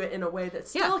have to do it in a way that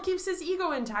still Yeah. keeps his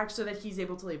ego intact so that he's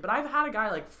able to leave. But I've had a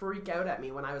guy like freak out at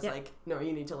me when I was Yeah. like, no,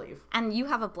 you need to leave. And you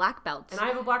have a black belt. And I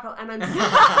have a black belt, and I'm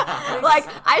like,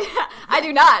 I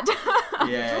do not.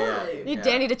 Totally. Need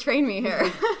Danny to train me here.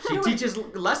 She teaches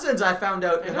lessons. I found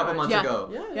out a couple months Yeah. ago.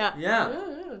 Yeah, Yeah.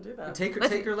 yeah, do that. Take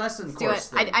her lesson Let's do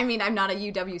course it. thing. I mean, I'm not a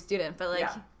UW student, but, like,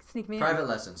 Yeah. sneak me in. Private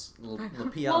lessons. Little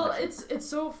PL. Well, mission. it's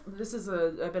so. This is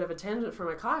a bit of a tangent for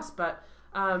my class, but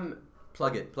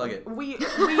Plug it. we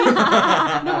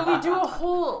no, but we do a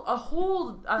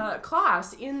whole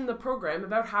class in the program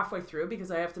about halfway through,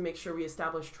 because I have to make sure we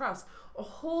establish trust. A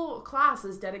whole class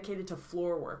is dedicated to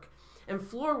floor work. And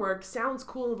floor work sounds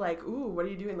cool, like, ooh, what are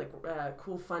you doing? Like,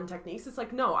 cool, fun techniques. It's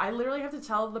like, no, I literally have to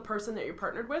tell the person that you're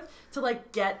partnered with to,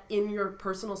 like, get in your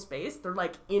personal space. They're,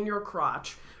 like, in your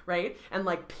crotch, right? And,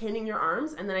 like, pinning your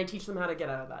arms, and then I teach them how to get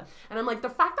out of that. And I'm like, the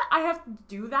fact that I have to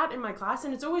do that in my class,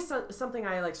 and it's always something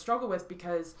I, like, struggle with,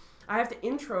 because I have to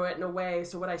intro it in a way.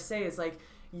 So what I say is, like,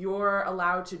 you're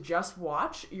allowed to just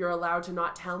watch. You're allowed to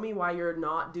not tell me why you're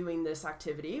not doing this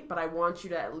activity, but I want you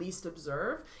to at least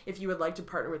observe. If you would like to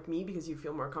partner with me because you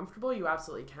feel more comfortable, you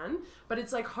absolutely can. But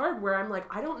it's, like, hard where I'm like,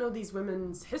 I don't know these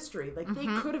women's history. Like, they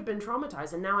could have been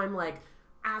traumatized, and now I'm, like,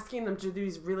 asking them to do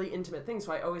these really intimate things.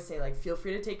 So I always say, like, feel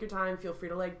free to take your time, feel free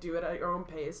to, like, do it at your own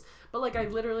pace. But, like, I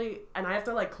literally, and I have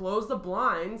to, like, close the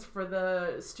blinds for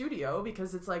the studio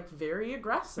because it's, like, very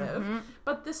aggressive.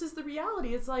 But this is the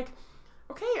reality. It's like,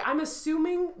 okay, I'm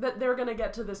assuming that they're gonna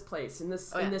get to this place in this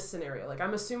scenario. Like,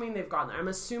 I'm assuming they've gotten there. I'm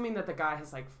assuming that the guy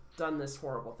has, like, done this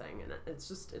horrible thing, and it's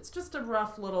just a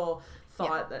rough little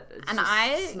thought that it's And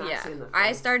just smacks you in the face.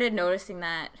 I started noticing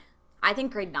that, I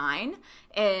think grade 9,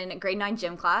 in grade 9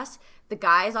 gym class, the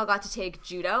guys all got to take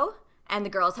judo and the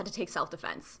girls had to take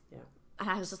self-defense. Yeah. And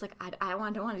I was just like, I don't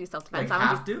want to do Like, self-defense.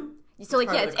 have to? So, like,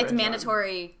 part yeah, of the it's curriculum.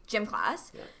 mandatory gym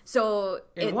class. Yeah. So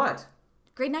In what?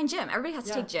 grade 9 gym. Everybody has to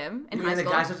Yeah. take gym in You high mean the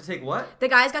school. guys have to take what? The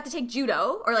guys got to take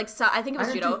judo, or, like, I think it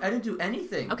was judo. I didn't do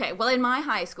anything. Okay, well, in my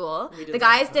high school, We did the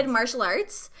guys self-defense. did martial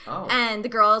arts, Oh. and the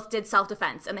girls did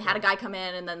self-defense. And they had a guy come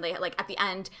in, and then they, like, at the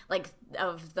end, like,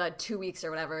 of the 2 weeks or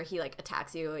whatever, he, like,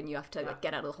 attacks you, and you have to, like,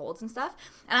 get out of the holds and stuff.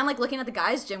 And I'm, like, looking at the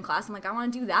guys' gym class, I'm like, I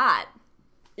want to do that.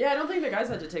 Yeah, I don't think the guys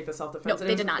had to take the self-defense. No, And they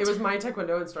it was, did not. It was my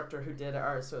Taekwondo instructor who did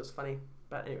ours, so it was funny.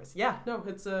 But anyways, yeah, no,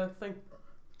 it's a thing.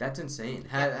 That's insane.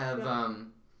 Have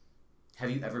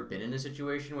you ever been in a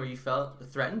situation where you felt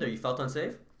threatened or you felt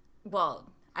unsafe? Well,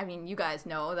 I mean, you guys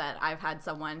know that I've had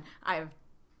someone I've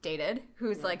dated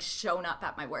who's, like, shown up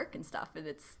at my work and stuff, and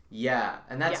it's... Yeah,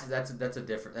 and that's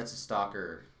a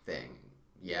stalker thing.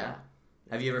 Yeah.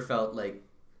 Have you ever felt like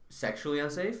sexually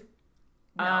unsafe?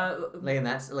 No. Like, and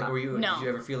that's like, were you? No. Did you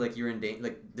ever feel like you're in danger?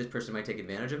 Like, this person might take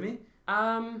advantage of me?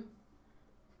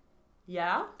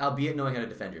 Yeah. Albeit knowing how to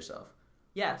defend yourself.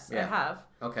 Yes, I Yeah. have.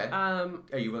 Okay.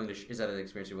 Are you willing to? Is that an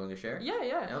experience you're willing to share?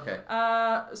 Yeah. Okay.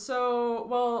 So,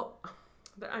 well,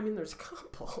 I mean, there's a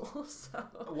couple. So.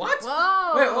 What?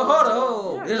 Whoa. Wait, well, hold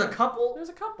on. Yeah, There's yeah. a couple. There's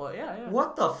a couple. Yeah.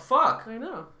 What the fuck? I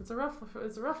know. It's a rough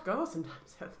go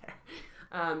sometimes out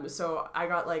there. So I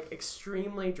got like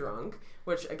extremely drunk,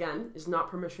 which again is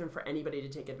not permission for anybody to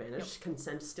take advantage. Yep.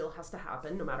 Consent still has to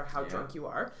happen no matter how drunk you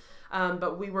are.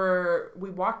 But we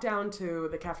walked down to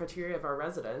the cafeteria of our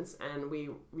residence and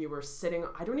we were sitting,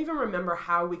 I don't even remember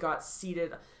how we got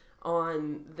seated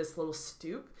on this little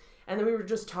stoop. And then we were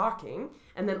just talking,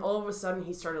 and then all of a sudden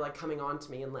he started like coming on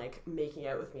to me and like making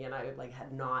out with me, and I like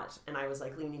had not, and I was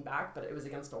like leaning back, but it was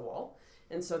against a wall.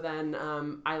 And so then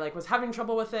I like was having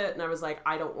trouble with it, and I was like,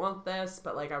 I don't want this,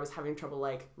 but like I was having trouble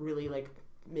like really like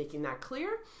making that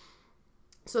clear.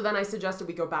 So then I suggested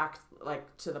we go back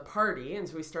like to the party, and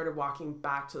so we started walking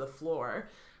back to the floor.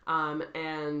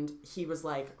 And he was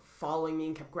like following me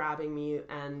and kept grabbing me,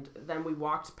 and then we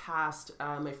walked past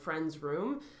my friend's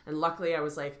room, and luckily I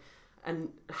was like and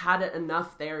had it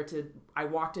enough there to I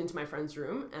walked into my friend's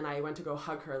room and I went to go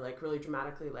hug her like really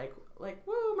dramatically like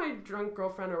woo, my drunk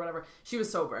girlfriend or whatever. She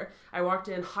was sober. I walked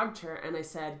in, hugged her, and I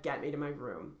said, get me to my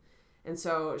room. And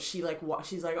so she like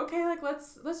she's like, okay, like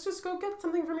let's just go get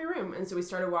something from your room. And so we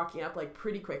started walking up like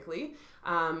pretty quickly.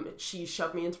 She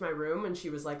shoved me into my room and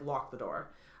she was like, lock the door.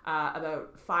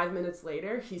 About 5 minutes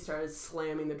later, he started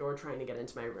slamming the door, trying to get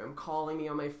into my room, calling me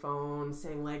on my phone,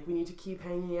 saying like, we need to keep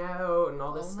hanging out and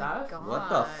all this stuff. God. What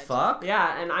the fuck?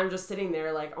 Yeah, and I'm just sitting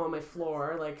there like on my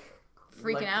floor, like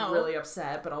freaking out, really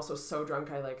upset, but also so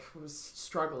drunk I like was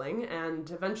struggling. And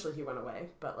eventually he went away.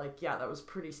 But like, yeah, that was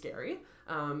pretty scary.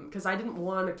 Because I didn't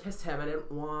want to kiss him. I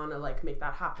didn't want to like make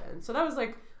that happen. So that was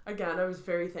like, again, I was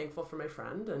very thankful for my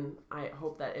friend, and I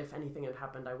hope that if anything had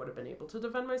happened, I would have been able to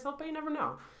defend myself, but you never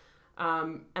know.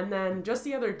 And then just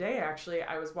the other day, actually,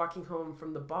 I was walking home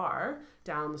from the bar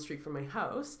down the street from my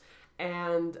house,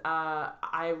 and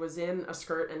I was in a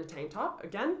skirt and a tank top.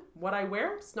 Again, what I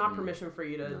wear, it's not permission for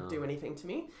you to do anything to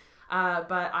me.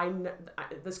 But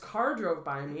this car drove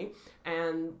by me,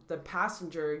 and the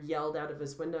passenger yelled out of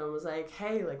his window and was like,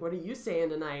 hey, like, what are you saying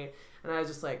tonight? And I was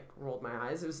just like, rolled my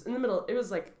eyes. It was in the middle. It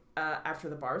was like after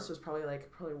the bar, so it was probably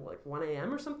like 1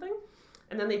 a.m. or something.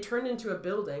 And then they turned into a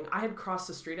building. I had crossed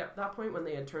the street at that point when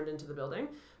they had turned into the building.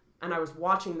 And I was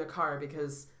watching the car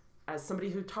because as somebody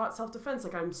who taught self-defense,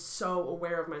 like I'm so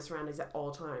aware of my surroundings at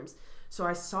all times. So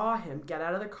I saw him get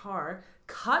out of the car,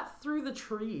 cut through the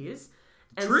trees.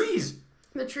 And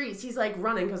the trees. He's like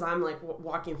running because I'm like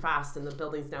walking fast and the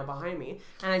building's now behind me.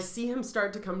 And I see him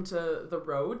start to come to the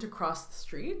road to cross the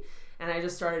street. And I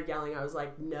just started yelling. I was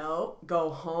like, no,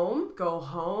 go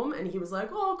home. And he was like,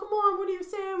 oh, come on, what are you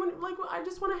saying? Like, I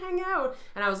just want to hang out.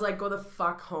 And I was like, go the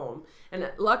fuck home.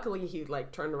 And luckily he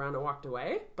like turned around and walked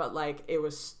away. But like, it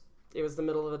was the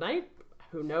middle of the night.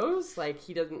 Who knows? Like,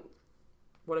 he didn't,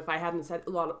 what if I hadn't said,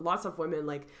 lots of women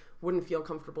like wouldn't feel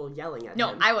comfortable yelling at him.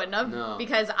 No, I wouldn't have. No.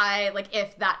 Because I, like,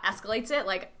 if that escalates it,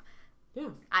 like, Yeah.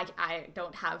 I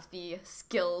don't have the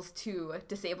skills to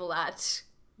disable that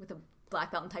with a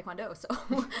black belt in Taekwondo, so.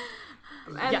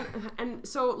 And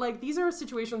so like these are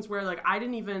situations where like I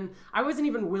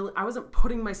wasn't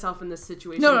putting myself in this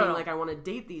situation being like I want to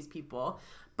date these people,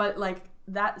 but like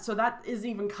that isn't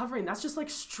even covering, that's just like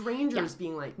strangers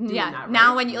being like doing that, right?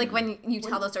 Now when you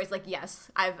tell those stories, like, yes,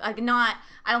 I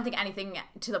don't think anything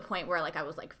to the point where like I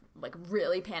was like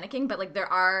really panicking, but like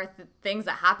there are things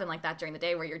that happen like that during the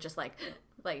day where you're just like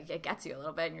it gets you a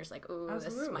little bit and you're just like, ooh,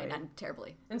 Absolutely. This might end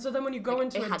terribly. And so then when you go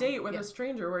into a date with yeah. a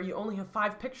stranger where you only have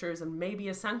 5 pictures and maybe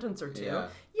a sentence or two,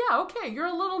 Yeah. okay, you're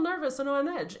a little nervous and on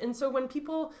edge. And so when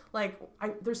people like,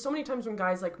 there's so many times when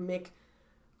guys like make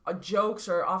jokes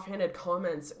or offhanded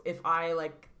comments if I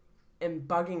like am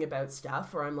bugging about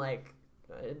stuff, or I'm like,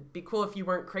 it'd be cool if you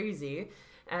weren't crazy,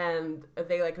 and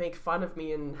they like make fun of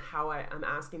me and how I'm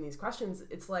asking these questions.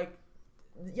 It's like,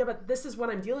 yeah, but this is what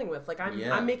I'm dealing with. Like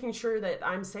I'm making sure that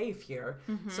I'm safe here.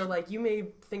 Mm-hmm. So like you may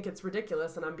think it's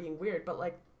ridiculous and I'm being weird, but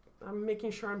like I'm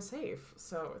making sure I'm safe.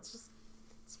 So it's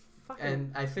fucking.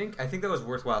 And I think that was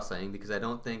worthwhile saying, because I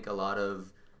don't think a lot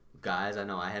of guys, I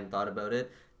know I hadn't thought about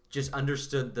it, just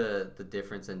understood the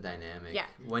difference in dynamic. Yeah.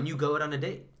 When you go out on a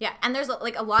date. Yeah, and there's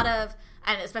like a lot of,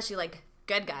 and especially like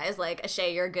good guys, like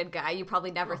Ashay, you're a good guy. You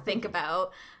probably never think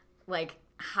about like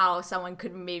how someone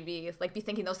could maybe like be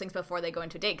thinking those things before they go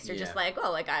into a date, because you're just like,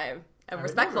 well, like I am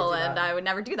respectful and I would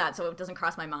never do that, so it doesn't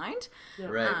cross my mind. Yeah.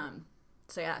 Right.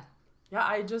 So yeah. Yeah,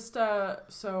 I just,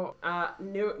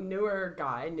 newer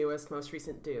guy, newest, most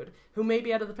recent dude, who may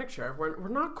be out of the picture. We're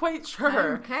not quite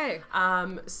sure. Okay.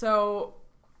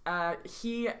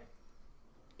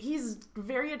 He's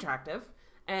very attractive.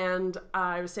 And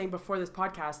I was saying before this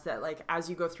podcast that, like, as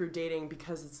you go through dating,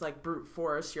 because it's like brute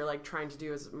force, you're like trying to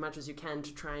do as much as you can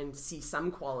to try and see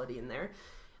some quality in there.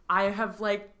 I have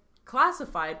like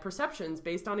classified perceptions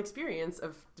based on experience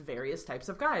of various types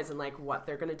of guys and like what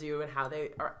they're going to do and how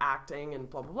they are acting and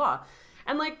blah, blah, blah.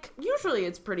 And like, usually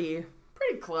it's pretty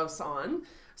close on.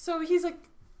 So he's like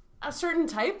a certain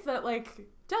type that like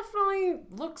definitely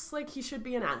looks like he should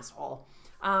be an asshole.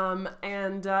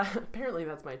 Apparently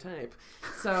that's my type.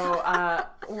 So,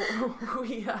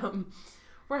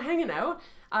 we're hanging out.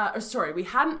 We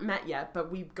hadn't met yet,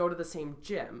 but we go to the same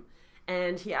gym.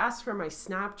 And he asked for my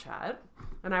Snapchat.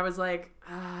 And I was like,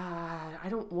 I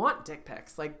don't want dick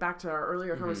pics. Like, back to our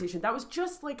earlier conversation. That was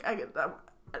just like an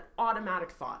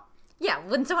automatic thought. Yeah,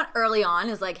 when someone early on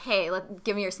is like, hey,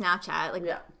 give me your Snapchat. Like,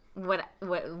 yeah.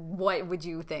 What would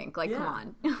you think? Like, come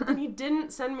on. And he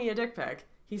didn't send me a dick pic.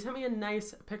 He sent me a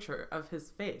nice picture of his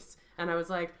face. And I was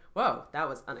like, whoa, that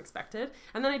was unexpected.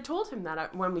 And then I told him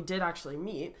that when we did actually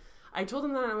meet, I told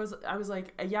him that I was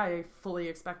like, yeah, I fully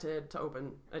expected to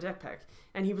open a dick pic.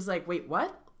 And he was like, wait,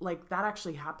 what? Like, that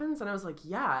actually happens? And I was like,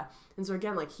 yeah. And so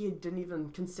again, like, he didn't even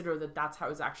consider that that's how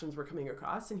his actions were coming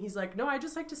across. And he's like, no, I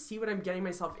just like to see what I'm getting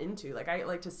myself into. Like, I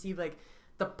like to see, like,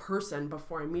 the person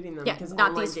before I'm meeting them. Yeah, because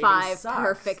not these 5 sucks.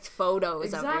 Perfect photos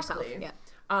Exactly. of yourself. Yeah.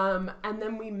 And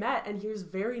then we met and he was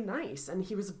very nice and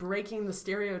he was breaking the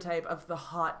stereotype of the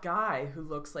hot guy who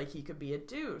looks like he could be a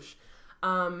douche.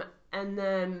 And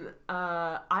then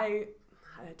I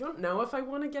don't know if I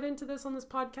want to get into this on this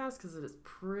podcast because it is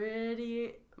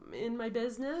pretty in my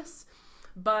business,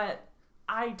 but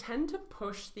I tend to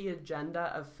push the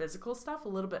agenda of physical stuff a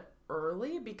little bit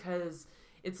early because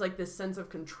it's like this sense of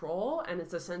control and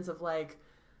it's a sense of like,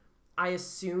 I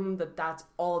assume that that's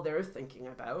all they're thinking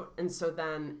about. And so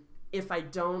then if I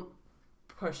don't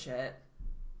push it,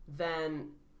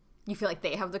 then... You feel like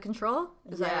they have the control?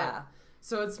 Yeah.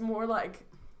 So it's more like...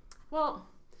 Well,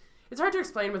 it's hard to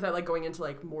explain without like going into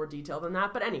like more detail than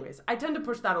that. But anyways, I tend to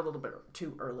push that a little bit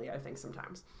too early, I think,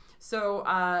 sometimes. So,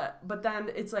 but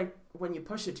then it's like when you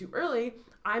push it too early,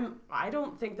 I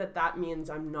don't think that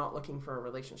means I'm not looking for a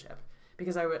relationship.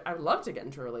 Because I would love to get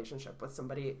into a relationship with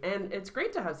somebody. And it's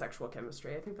great to have sexual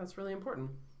chemistry. I think that's really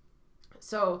important.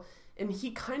 So, and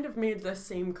he kind of made the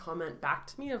same comment back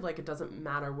to me of like, it doesn't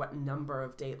matter what number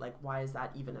of date, like, why is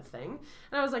that even a thing?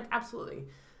 And I was like, absolutely.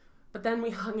 But then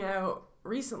we hung out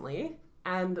recently.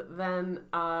 And then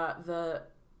the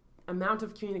amount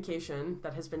of communication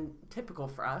that has been typical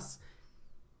for us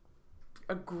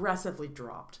aggressively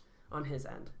dropped on his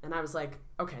end. And I was like,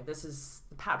 okay, this is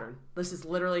the pattern. This is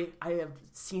literally, I have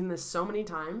seen this so many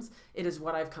times. It is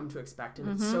what I've come to expect. And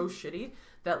it's so shitty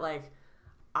that like,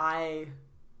 I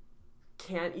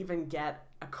can't even get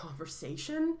a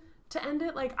conversation to end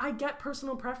it. Like, I get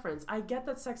personal preference. I get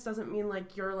that sex doesn't mean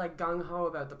like you're like gung-ho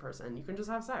about the person. You can just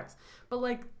have sex. But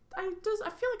like, I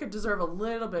feel like I deserve a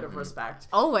little bit of respect.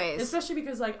 Always. Especially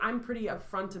because like, I'm pretty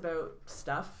upfront about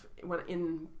stuff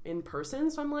when in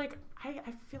person. So I'm like,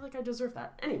 I feel like I deserve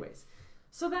that. Anyways,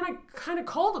 so then I kind of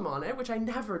called him on it, which I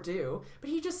never do, but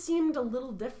he just seemed a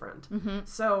little different.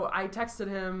 So I texted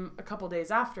him a couple days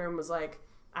after and was like,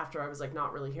 after I was like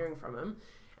not really hearing from him.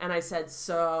 And I said,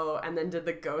 so, and then did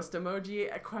the ghost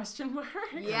emoji, a question mark?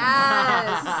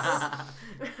 Yes.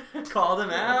 Called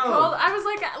him out. I was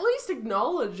like, at least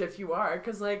acknowledge if you are,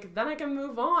 because like, then I can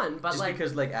move on. But just like,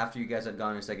 because like after you guys had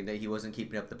gone on a second date, he wasn't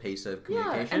keeping up the pace of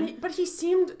communication. Yeah, but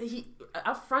he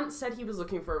up front said he was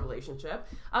looking for a relationship.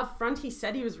 Up front, he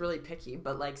said he was really picky,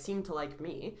 but like seemed to like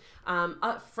me.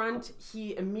 Up front,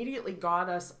 he immediately got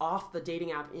us off the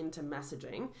dating app into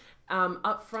messaging.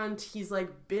 Up front, he's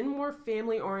like been more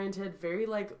family oriented, very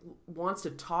like wants to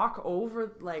talk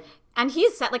over like. And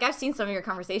he's said, like, I've seen some of your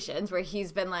conversations where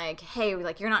he's been like, hey,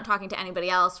 like, you're not talking to anybody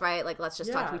else, right? Like, let's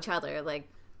just talk to each other. Like,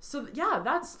 so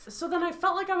yeah, so then I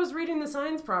felt like I was reading the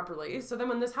signs properly. So then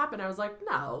when this happened, I was like,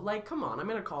 no, like, come on, I'm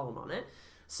going to call him on it.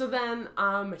 So then,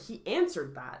 he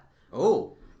answered that.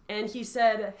 Oh. And he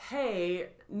said, hey,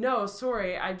 no,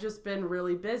 sorry, I've just been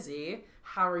really busy.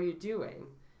 How are you doing?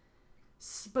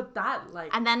 But that, like,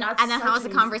 and then how was the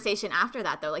conversation after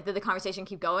that, though? Like, did the conversation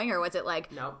keep going, or was it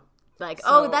like, no, like,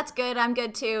 oh, that's good, I'm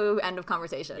good too, end of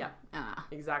conversation? Yeah,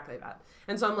 exactly that.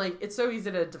 And so I'm like, it's so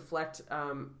easy to deflect,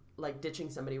 like,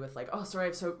 ditching somebody with like, oh, sorry,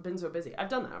 I've been so busy. I've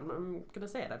done that. I'm gonna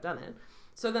say it. I've done it.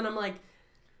 So then I'm like,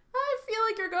 I feel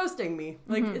like you're ghosting me.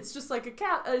 Like, it's just like a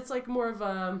cat. It's like more of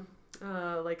a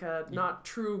like a not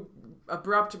true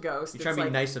abrupt ghost. You're trying to be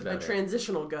nice about it. A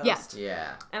transitional ghost. Yeah.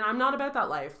 Yeah. And I'm not about that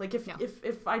life. Like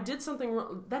if I did something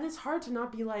wrong, then it's hard to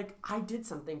not be like, I did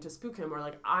something to spook him, or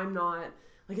like I'm not.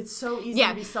 Like, it's so easy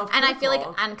to be self-critical. And I feel like,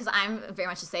 and because I'm very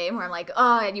much the same, where I'm like,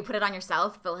 oh, and you put it on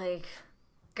yourself, but like,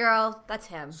 girl, that's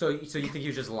him. So you think he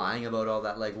was just lying about all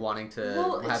that, like wanting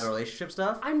to have a relationship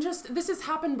stuff? This has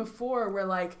happened before where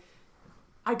like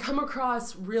I come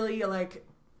across really like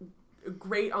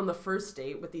great on the first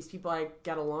date with these people I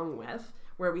get along with,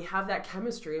 where we have that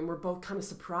chemistry and we're both kind of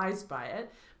surprised by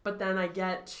it. But then I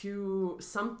get to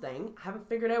something, I haven't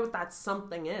figured out what that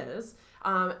something is,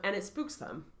 and it spooks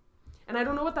them. And I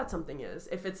don't know what that something is.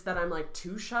 If it's that I'm like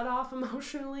too shut off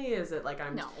emotionally, is it like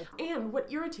I'm... No. And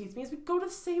what irritates me is we go to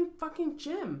the same fucking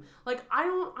gym. Like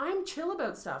I'm chill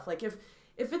about stuff. Like if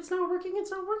it's not working,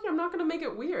 it's not working. I'm not going to make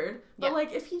it weird. But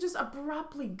like if he just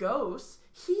abruptly ghosts,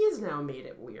 he has now made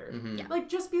it weird. Mm-hmm. Yeah. Like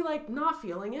just be like not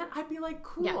feeling it. I'd be like,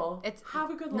 cool. Yeah, it's have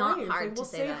a good not life. hard Like, we'll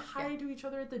to say say that, hi to each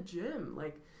other at the gym.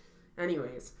 Like,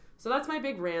 anyways. So that's my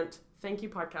big rant. Thank you,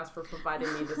 podcast, for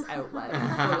providing me this outlet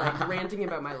for like ranting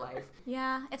about my life.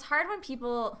 Yeah, it's hard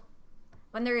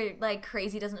when they're like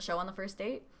crazy doesn't show on the first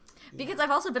date. Because I've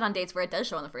also been on dates where it does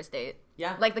show on the first date.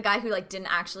 Yeah. Like the guy who like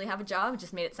didn't actually have a job,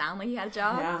 just made it sound like he had a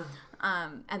job. Yeah.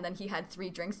 And then he had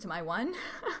 3 drinks to my 1.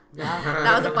 Yeah.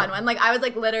 That was a fun one. Like I was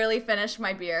like literally finished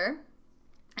my beer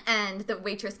and the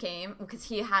waitress came because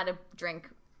he had a drink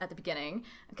at the beginning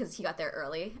because he got there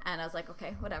early and I was like,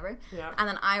 okay, whatever. Yeah. And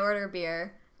then I order a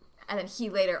beer and then he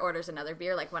later orders another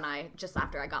beer like just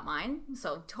after I got mine.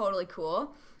 So totally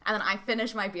cool. And then I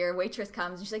finish my beer, waitress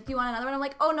comes and she's like, do you want another one? I'm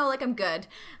like, oh no, like I'm good.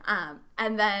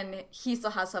 And then he still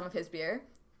has some of his beer.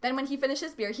 Then when he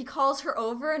finishes beer, he calls her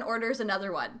over and orders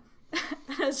another one.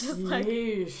 And it's just like,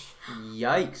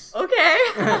 Yikes. okay.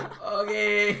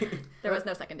 Okay. There was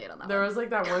no second date on that There one. was like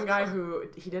that one guy who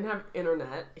he didn't have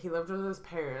internet. He lived with his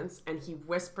parents, and he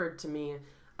whispered to me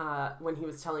when he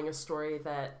was telling a story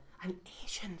that an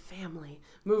Asian family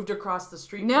moved across the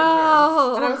street from him.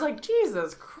 And I was like,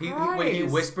 Jesus Christ. He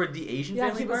whispered the Asian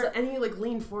family part? And he like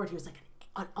leaned forward. He was like,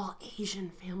 an all Asian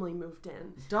family moved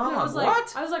in. Dog, I was what?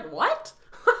 Like, I was like, what?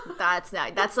 That's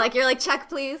like, you're like, check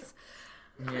please.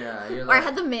 Yeah, you're Or like... I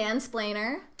had the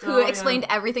mansplainer who explained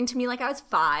everything to me like I was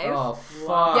 5. Oh,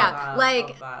 fuck. Yeah,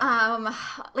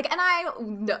 and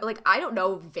I don't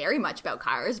know very much about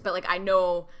cars, but like I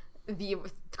know the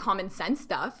common sense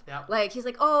stuff. Yep. Like he's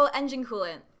like, oh, engine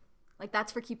coolant. Like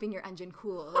that's for keeping your engine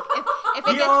cool. Like if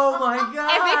it gets, Oh my god.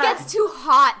 if it gets too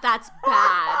hot, that's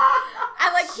bad.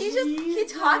 And like he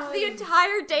talked the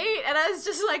entire date, and I was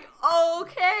just like,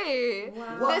 okay,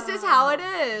 this is how it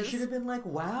You should is. have been like,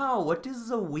 wow, what does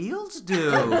the wheels do?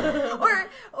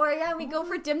 Or yeah, we go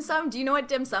for dim sum. Do you know what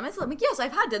dim sum is? I'm like, yes,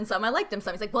 I've had dim sum. I like dim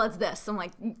sum. He's like, well, it's this. I'm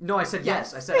like, No, I said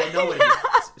yes. I said I know what it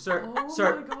is. Sir, my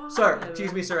God. sir,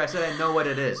 excuse me, sir. I said I know what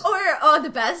it is. or the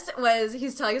best was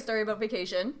he's telling a story about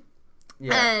vacation.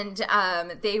 Yeah.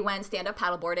 And they went stand-up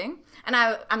paddleboarding. And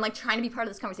I'm like trying to be part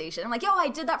of this conversation. I'm like, yo, I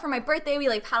did that for my birthday. We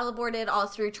like paddleboarded all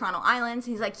through Toronto Islands.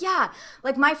 And he's like, yeah,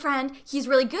 like my friend, he's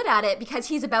really good at it because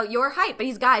he's about your height, but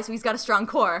he's guy, so he's got a strong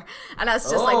core. And I was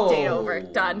just like, date over.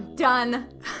 Done.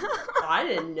 I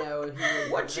didn't know he was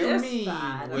What you this mean?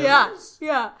 bad.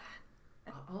 Yeah.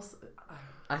 Also,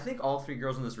 I think all 3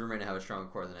 girls in this room right now have a stronger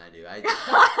core than I do.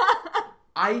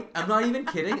 I'm not even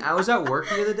kidding. I was at work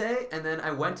the other day, and then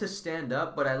I went to stand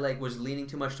up, but I like was leaning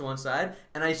too much to one side,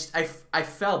 and I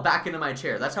fell back into my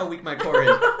chair. That's how weak my core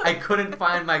is. I couldn't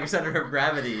find my center of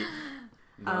gravity.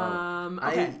 No.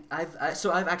 Okay. I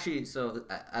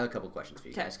have a couple questions for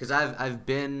you guys because I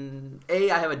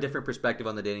have a different perspective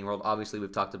on the dating world. Obviously,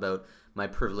 we've talked about my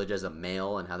privilege as a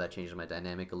male and how that changes my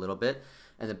dynamic a little bit,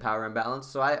 and the power imbalance.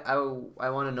 So I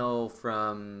want to know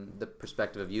from the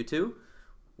perspective of you two,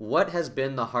 what has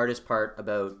been the hardest part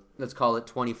about, let's call it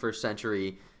 21st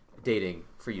century dating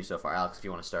for you so far? Alex, if you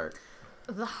want to start.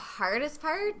 The hardest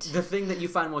part? The thing that you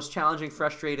find most challenging,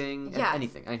 frustrating,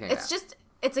 anything like It's that.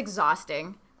 it's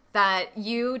exhausting that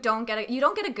you don't get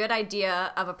a good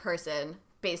idea of a person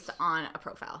based on a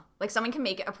profile. Like someone can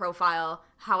make a profile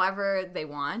however they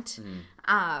want.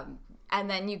 And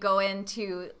then you go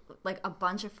into like a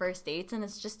bunch of first dates and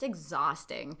it's just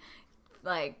exhausting.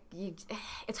 Like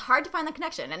it's hard to find that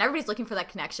connection, and everybody's looking for that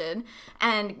connection.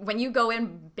 And when you go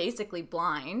in basically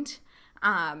blind,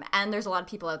 and there's a lot of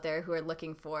people out there who are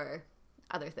looking for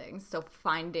other things, so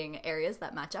finding areas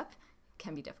that match up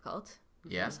can be difficult.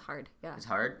 Yeah, It's hard. Yeah, it's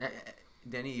hard.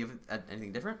 Danny, you have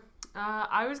anything different?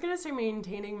 I was gonna say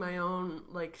maintaining my own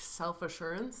like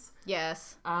self-assurance.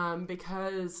 Yes.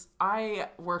 Because I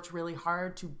worked really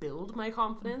hard to build my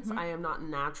confidence. I am not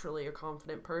naturally a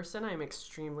confident person. I'm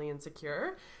extremely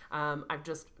insecure. I've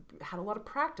just had a lot of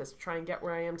practice to try and get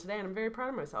where I am today, and I'm very proud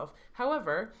of myself.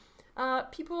 However,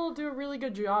 people do a really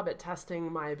good job at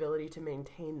testing my ability to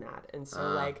maintain that. And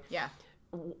so, Yeah.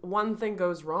 one thing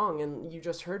goes wrong, and you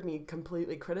just heard me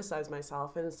completely criticize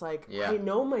myself, and it's like, Yeah. I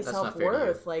know my That's not fair to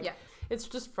self-worth. you. Like, Yeah. it's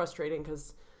just frustrating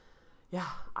because, yeah,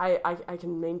 I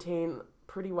can maintain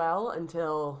pretty well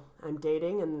until I'm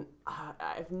dating, and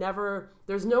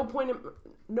there's no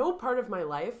part of my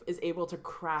life is able to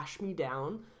crash me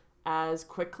down as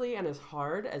quickly and as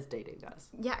hard as dating does.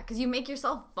 Yeah, because you make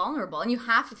yourself vulnerable, and you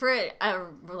have to, for a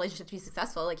relationship to be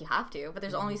successful, like, you have to, but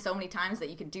there's only so many times that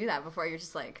you can do that before you're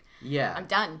just like, Yeah. I'm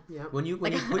done. Yeah. When you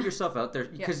put yourself out there,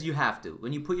 because you have to.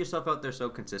 When you put yourself out there so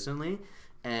consistently,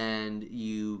 and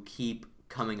you keep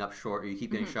coming up short, or you keep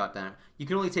getting shot down, you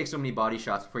can only take so many body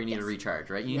shots before you need to recharge,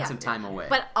 right? You need some time away.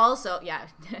 But also,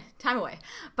 time away.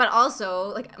 But also,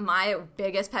 like, my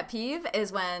biggest pet peeve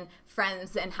is when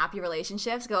friends in happy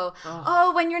relationships go,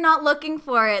 oh, when you're not looking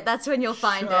for it, that's when you'll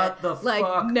find Shut it. the Like,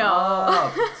 fuck no.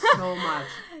 up. So much.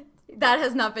 That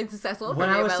has not been successful for When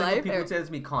me I in was my single, life. people would say this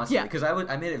to me constantly, Yeah. because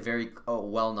I made it very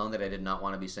well known that I did not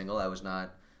want to be single.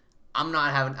 I'm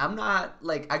not,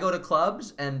 like, I go to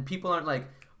clubs, and people aren't like,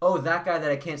 oh, that guy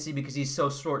that I can't see because he's so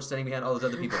short standing behind all those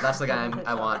other people. That's the guy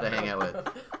I want to hang out with.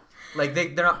 Like,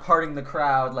 they're not parting the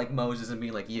crowd like Moses and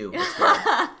being like, you.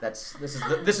 This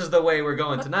is the way we're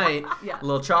going tonight. Yeah. A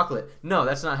little chocolate. No,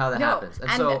 that's not how that No, happens. And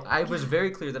and so I was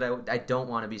very clear that I don't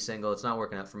want to be single. It's not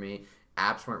working out for me.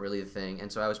 Apps weren't really the thing.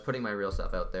 And so I was putting my real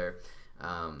self out there.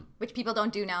 Which people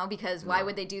don't do now, because why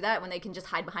would they do that when they can just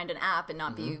hide behind an app and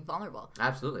not be vulnerable?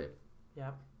 Absolutely.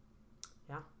 Yeah.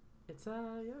 Yeah. It's,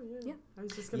 yeah. I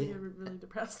was just gonna get really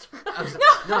depressed. I was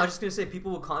just gonna say,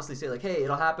 people will constantly say like, "Hey,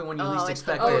 it'll happen when you least it's-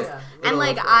 expect oh, it." yeah. And,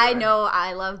 like, It'll- I know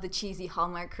I love the cheesy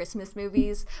Hallmark Christmas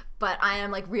movies, but I am,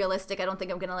 like, realistic. I don't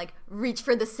think I'm gonna, like, reach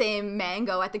for the same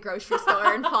mango at the grocery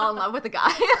store and fall in love with a guy.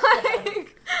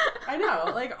 Like, I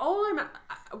know. Like,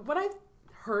 what I've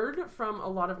heard from a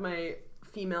lot of my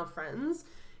female friends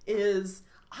is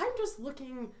I'm just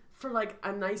looking for, like,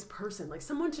 a nice person, like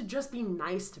someone to just be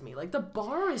nice to me. Like, the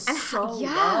bar is so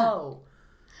low.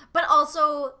 but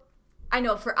also, I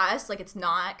know for us, like, it's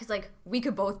not, because, like, we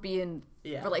could both be in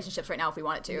relationships right now if we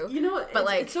wanted to. You know, but,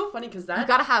 like, it's so funny because you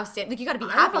gotta have like, you gotta be I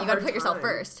have happy. a You gotta hard put yourself time.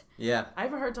 first. Yeah. I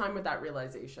have a hard time with that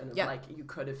realization of, Yeah. like, you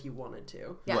could if you wanted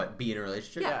to. Yeah. What? Be in a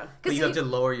relationship? Yeah. But 'Cause you have to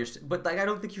lower your. But like, I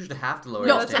don't think you should have to lower.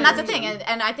 No, your and that's the standards. thing,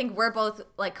 and I think we're both,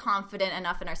 like, confident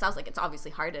enough in ourselves. Like, it's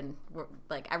obviously hard, and we're,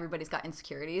 like, everybody's got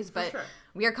insecurities, but sure.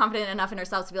 we are confident enough in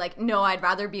ourselves to be like, no, I'd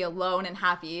rather be alone and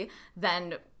happy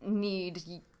than need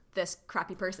this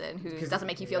crappy person who doesn't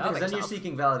make you feel good Because about then yourself. you're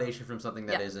seeking validation from something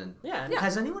that Yeah. isn't. Yeah.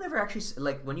 Has anyone ever actually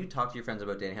like when you talk to your friends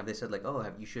about dating? Have they said like, oh,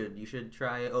 you should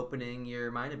try opening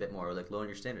your mind a bit more, or like lowering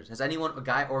your standards? Has anyone, a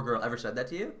guy or girl, ever said that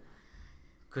to you?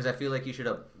 Because I feel like you should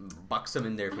have bucks them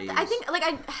in their face. I think,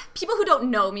 like, people who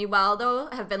don't know me well, though,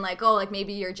 have been like, oh, like,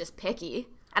 maybe you're just picky.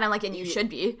 And I'm like, and you should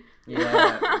be.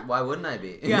 Yeah. Why wouldn't I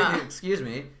be? Yeah. Excuse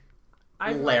me,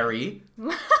 I've Larry.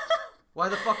 Why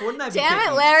the fuck wouldn't I be? Damn picky?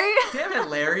 it, Larry. Damn it,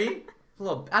 Larry.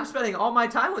 Look, I'm spending all my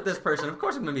time with this person. Of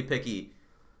course I'm gonna be picky.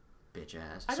 Bitch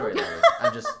ass. Sorry, Larry.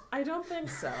 I don't think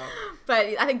so. But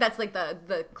I think that's, like,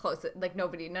 the closest, like, none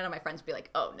of my friends would be like,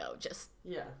 oh, no, just.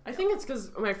 Yeah. I think it's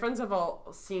because my friends have all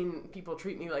seen people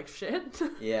treat me like shit.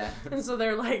 Yeah. And so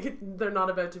they're not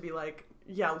about to be like,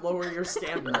 yeah, lower your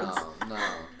standards. No.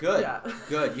 Good. Yeah.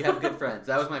 Good. You have good friends.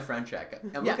 That was my friend check.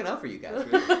 I'm looking out for you guys.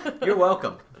 Really. You're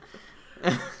welcome.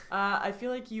 I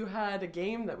feel like you had a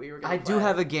game that we were going I to do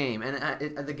have a game,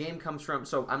 and the game comes from.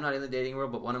 So I'm not in the dating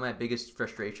world, but one of my biggest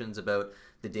frustrations about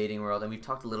the dating world, and we've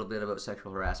talked a little bit about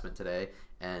sexual harassment today,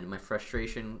 and my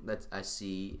frustration that I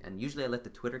see, and usually I let the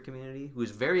Twitter community, who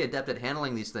is very adept at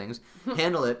handling these things,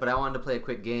 handle it. But I wanted to play a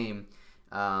quick game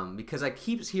because I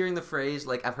keep hearing the phrase,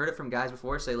 like I've heard it from guys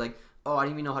before, say like, "Oh, I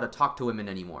don't even know how to talk to women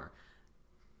anymore."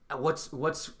 What's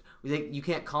you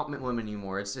can't compliment women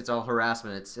anymore. It's all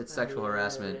harassment. It's sexual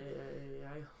harassment. Yeah.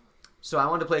 So I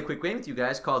wanted to play a quick game with you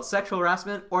guys called Sexual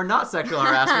Harassment or Not Sexual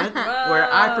Harassment, where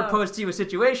I propose to you a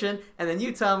situation, and then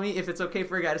you tell me if it's okay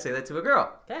for a guy to say that to a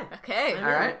girl. Okay. Okay. All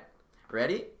right?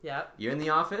 Ready? Yeah. You're in the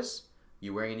office.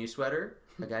 You're wearing a new sweater.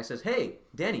 A guy says, "Hey,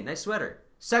 Danny, nice sweater."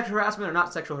 Sexual harassment or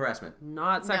not sexual harassment?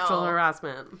 Not sexual No.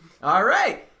 harassment. All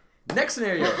right. Next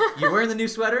scenario. You're wearing the new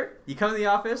sweater. You come to the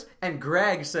office, and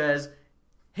Greg says,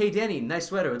 Hey, Danny, nice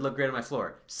sweater. It would look great on my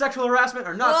floor. Sexual harassment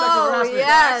or not Whoa, sexual harassment?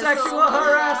 yes. Sexual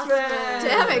harassment!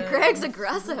 Damn it, Greg's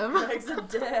aggressive. Greg's a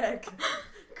dick.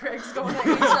 Greg's going to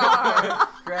HR.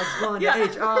 Greg's going to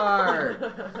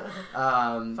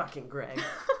HR. Fucking Greg.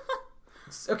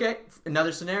 Okay,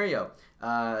 another scenario.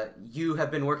 You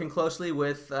have been working closely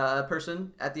with a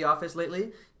person at the office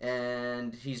lately,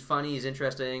 and he's funny, he's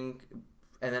interesting,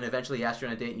 and then eventually he asks you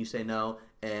on a date and you say no,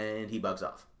 and he bugs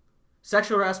off.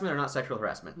 Sexual harassment or not sexual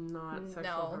harassment? Not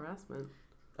sexual harassment.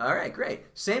 All right, great.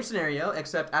 Same scenario,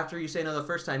 except after you say no the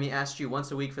first time, he asks you once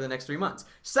a week for the next 3 months.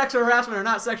 Sexual harassment or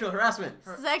not sexual harassment?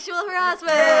 Sexual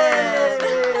harassment.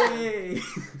 Yay!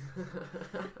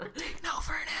 Take no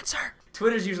for an answer.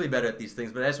 Twitter's usually better at these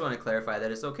things, but I just want to clarify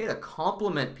that it's okay to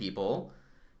compliment people.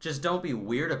 Just don't be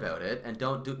weird about it, and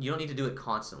you don't need to do it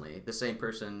constantly. The same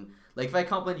person, like if I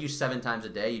compliment you 7 times a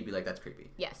day, you'd be like, that's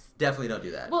creepy. Yes. Definitely don't do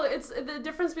that. Well, it's the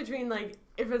difference between, like,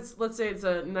 if it's, let's say it's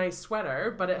a nice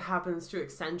sweater, but it happens to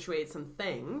accentuate some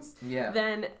things,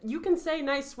 then you can say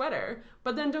nice sweater,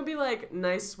 but then don't be like,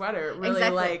 nice swetter, really,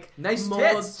 Exactly. like, Nice molds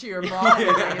tits. to your body,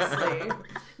 nicely.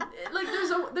 Like,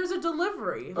 there's a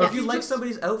delivery. Or if you like just-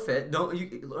 somebody's outfit,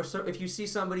 if you see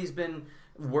somebody's been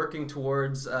working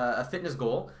towards a fitness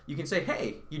goal, you can say,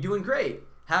 hey, you're doing great.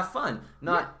 Have fun.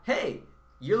 Not, hey,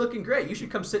 you're looking great. You should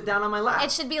come sit down on my lap.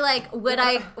 It should be like, would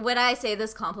I say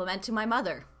this compliment to my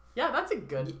mother? Yeah, that's a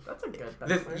good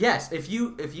benchmark. Yes, if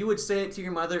you would say it to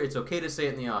your mother, it's okay to say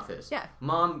it in the office. Yeah.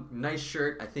 Mom, nice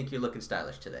shirt. I think you're looking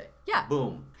stylish today. Yeah.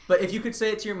 Boom. But if you could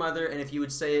say it to your mother, and if you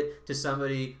would say it to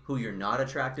somebody who you're not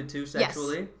attracted to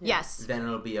sexually, Yes. then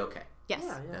it'll be okay. Yes.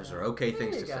 Those are okay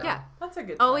things to say. Yeah. That's a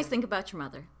good Always point. think about your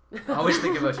mother. Always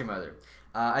think about your mother.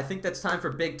 I think that's time for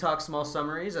big talk, small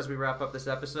summaries as we wrap up this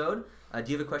episode.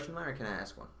 Do you have a question, Myra, or can I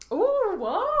ask one? Ooh,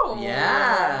 whoa.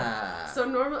 Yeah.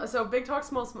 So big talk,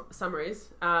 small summaries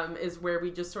is where we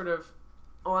just sort of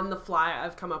on the fly.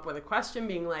 I've come up with a question,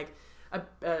 being like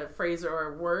a phrase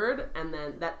or a word, and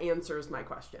then that answers my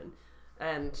question.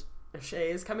 And Shay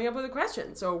is coming up with a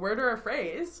question. So a word or a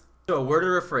phrase. So a word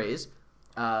or a phrase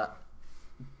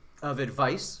of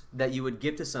advice that you would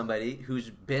give to somebody who's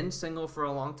been single for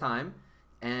a long time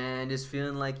and is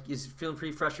feeling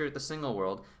pretty frustrated at the single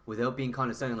world without being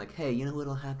condescending, like, hey, you know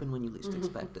what'll happen when you least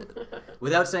expect it.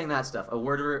 Without saying that stuff, a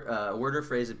word or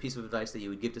phrase, a piece of advice that you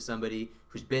would give to somebody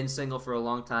who's been single for a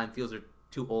long time, feels they're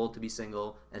too old to be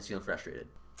single, and is feeling frustrated.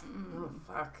 Oh,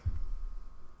 fuck.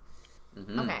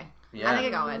 Mm-hmm. Okay. Yeah. I think I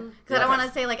got one. Because I don't want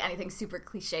to say like anything super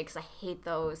cliche because I hate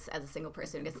those as a single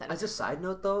person who gets said. As a side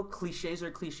note, though, cliches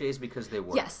are cliches because they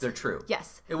work. Yes. They're true.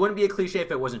 Yes. It wouldn't be a cliche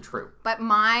if it wasn't true. But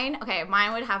mine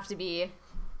would have to be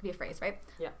a phrase, right?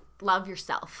 Yeah. Love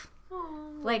yourself. Oh,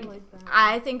 Like, I like that.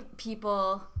 I think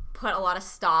people put a lot of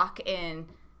stock in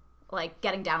like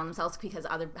getting down on themselves because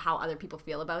how other people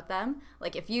feel about them.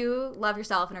 Like, if you love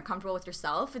yourself and are comfortable with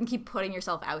yourself and keep putting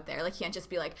yourself out there, like, you can't just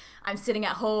be like, I'm sitting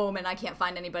at home and I can't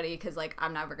find anybody because like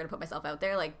I'm never gonna put myself out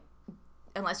there. Like,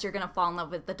 unless you're gonna fall in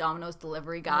love with the Domino's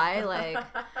delivery guy, like.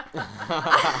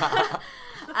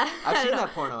 I've seen that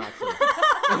porno, actually.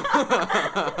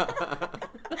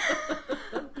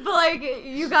 But like,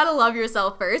 you gotta love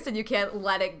yourself first, and you can't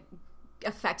let it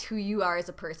affect who you are as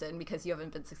a person because you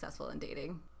haven't been successful in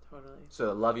dating. Totally.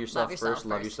 So love yourself, Love yourself first,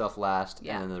 love first. yourself last,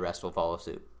 Yeah. and then the rest will follow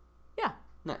suit. Yeah.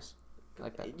 Nice. I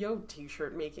like that. Yo,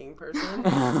 t-shirt making person.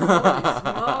 Holy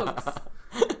smokes.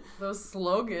 Those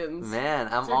slogans. Man,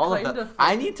 I'm your all claim about. to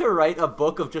I need to write a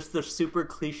book of just the super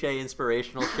cliche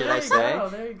inspirational shit I you say, go,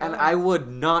 there you go. and I would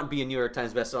not be a New York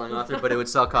Times bestselling author, but it would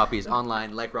sell copies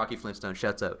online like Rocky Flintstone.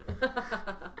 Shouts out.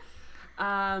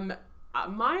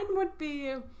 Mine would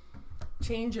be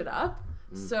change it up.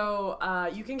 So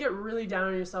you can get really down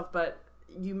on yourself, but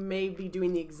you may be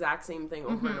doing the exact same thing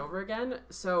over and over again.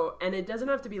 So, and it doesn't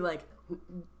have to be like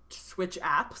switch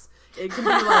apps. It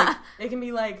can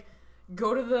be like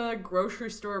go to the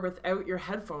grocery store without your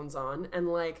headphones on and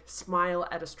like smile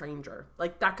at a stranger.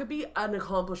 Like, that could be an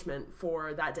accomplishment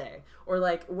for that day. Or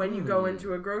like when you go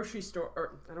into a grocery store,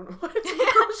 or I don't know what it's a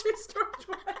grocery store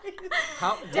twice.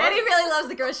 Danny really loves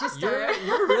the grocery store.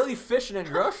 You're really fishing in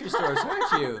grocery stores,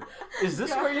 aren't you? Is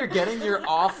this where you're getting your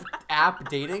off-app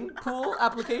dating pool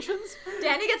applications?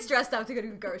 Danny gets dressed up to go to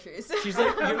the groceries. She's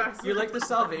like, you're like the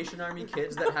Salvation Army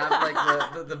kids that have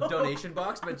like the donation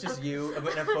box, but just you,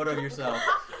 but in a photo of yourself.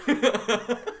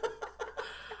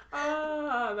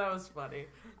 That was funny.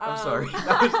 I'm sorry.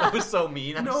 That was so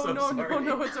mean. I'm so sorry.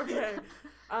 No, it's okay.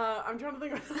 I'm trying to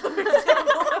think of another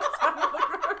example outside of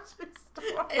the grocery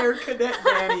store. Air Cadet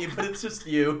Danny, but it's just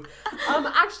you.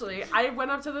 Actually, I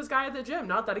went up to this guy at the gym.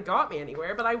 Not that it got me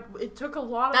anywhere, but it took a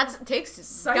lot of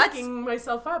psyching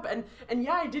myself up, and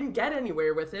yeah, I didn't get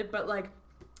anywhere with it, but like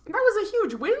that was a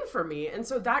huge win for me. And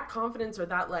so that confidence, or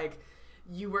that like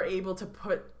you were able to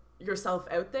put yourself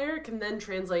out there, can then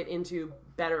translate into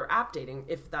better app dating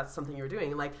if that's something you're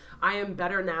doing. Like I am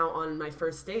better now on my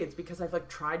first dates because I've like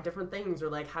tried different things, or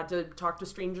like had to talk to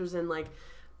strangers in like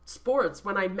sports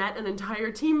when I met an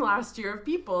entire team last year of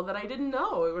people that I didn't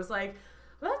know. It was like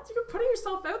you're putting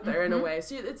yourself out there in a way.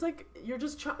 So it's like you're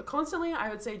just constantly, I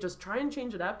would say, just try and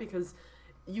change it up, because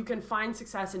you can find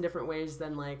success in different ways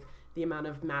than like the amount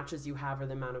of matches you have or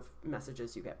the amount of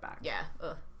messages you get back. Yeah.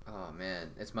 Ugh. Oh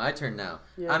man, it's my turn now.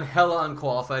 Yeah. I'm hella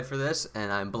unqualified for this,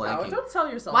 and I'm blanking. No, don't tell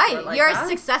yourself. Why? Like You're that.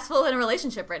 successful in a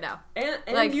relationship right now. And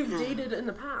like, you've dated in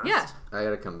the past. Yeah. I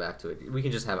gotta come back to it. We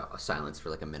can just have a silence for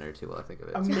like a minute or two while I think of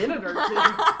it. A minute or two.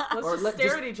 Let's just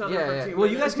stare at each other for 2 minutes. Well,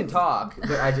 you guys can talk,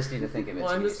 but I just need to think of it.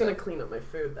 Well, I'm just gonna clean up my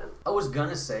food then. I was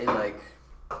gonna say, like,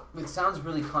 it sounds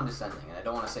really condescending, and I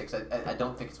don't want to say because I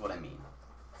don't think it's what I mean.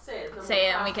 Say it. Say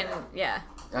it, and we can. Yeah.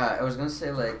 I was gonna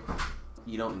say, like,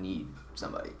 you don't need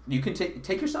somebody. You can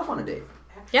take yourself on a date.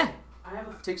 Yeah.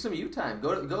 Take some you time.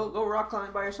 Go rock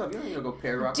climbing by yourself. You don't need to go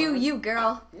pair rock. Do climbing. you,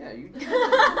 girl? Yeah, you.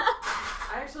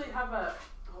 I actually have a.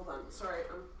 Hold on. Sorry.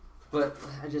 But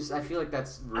I feel like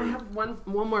that's rude. I have one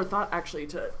more thought actually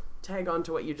to tag on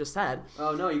to what you just said.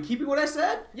 Oh no, you keeping what I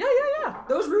said? Yeah.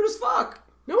 That was rude as fuck.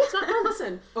 No, it's not. No,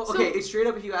 listen. Oh, okay, it's straight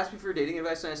up. If you asked me for dating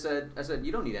advice and I said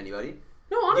you don't need anybody.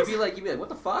 No, honestly. You'd be like, what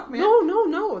the fuck, man?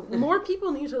 No. More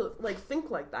people need to like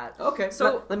think like that. Okay.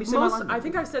 So let me say my line. I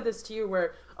think I said this to you,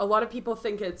 where a lot of people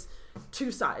think it's two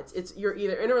sides. It's you're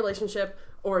either in a relationship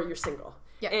or you're single.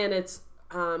 Yeah. And it's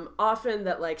often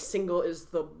that like single is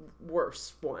the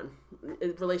worst one.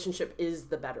 Relationship is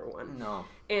the better one. No.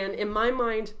 And in my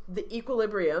mind, the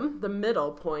equilibrium, the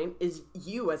middle point, is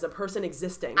you as a person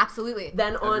existing. Absolutely.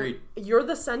 Then Agreed. You're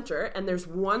the center, and there's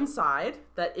one side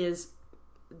that is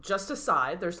just a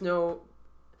side. There's no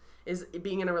is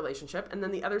being in a relationship, and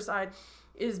then the other side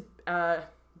is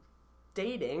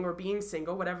dating or being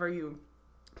single, whatever you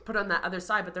put on that other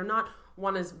side. But they're not,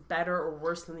 one is better or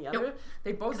worse than the other. Nope.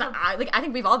 They both have. I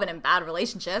think we've all been in bad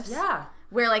relationships. Yeah.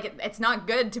 Where like it's not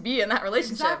good to be in that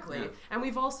relationship. Exactly. Yeah. And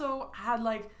we've also had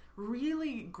like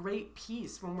really great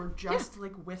peace when we're just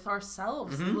like with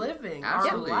ourselves, living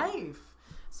Absolutely. our life.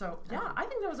 So yeah, I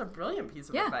think that was a brilliant piece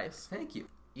of advice. Thank you.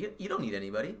 You don't need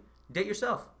anybody. Date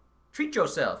yourself. Treat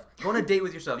yourself. Go on a date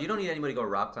with yourself. You don't need anybody to go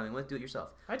rock climbing with. Do it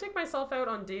yourself. I take myself out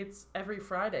on dates every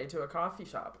Friday to a coffee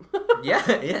shop.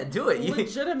 Yeah, do it.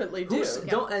 Legitimately do.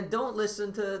 Don't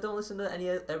listen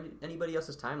to anybody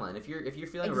else's timeline. If you're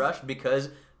feeling rushed because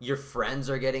your friends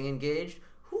are getting engaged,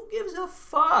 who gives a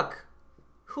fuck?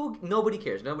 Nobody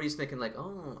cares. Nobody's thinking like,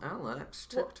 oh, Alex,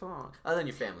 TikTok. Other than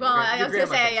your family. Well, I was gonna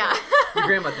say, yeah. Your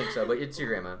grandma thinks so, but it's your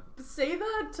grandma. Say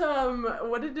that.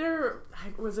 What did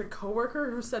was a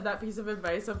coworker who said that piece of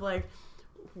advice of like,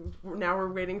 now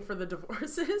we're waiting for the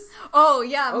divorces? Oh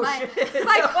yeah, my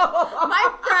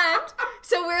friend.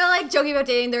 So we were like joking about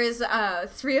dating. There's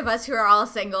 3 of us who are all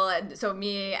single, and so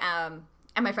me,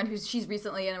 and my friend she's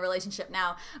recently in a relationship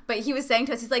now. But he was saying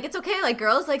to us, he's like, it's okay, like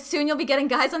girls, like soon you'll be getting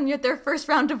guys on their first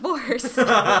round divorce.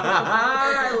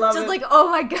 I love it. Just like, oh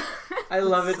my god. I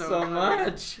love it so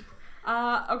much.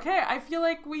 Okay, I feel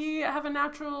like we have a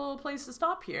natural place to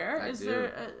stop here.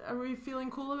 Are we feeling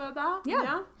cool about that?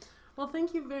 Yeah. Well,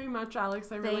 thank you very much,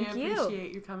 Alex. I really Thank you.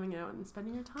 appreciate you coming out and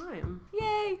spending your time.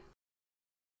 Yay.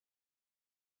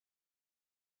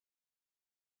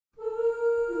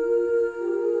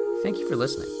 Thank you for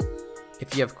listening.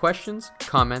 If you have questions,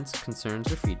 comments,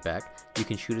 concerns, or feedback, you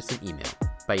can shoot us an email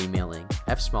by emailing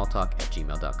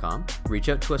fsmalltalk@gmail.com, reach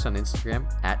out to us on Instagram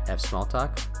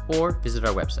 @fsmalltalk, or visit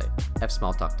our website,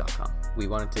 fsmalltalk.com. We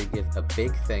wanted to give a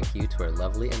big thank you to our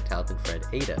lovely and talented friend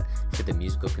Ada for the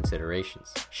musical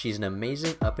considerations. She's an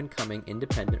amazing up-and-coming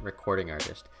independent recording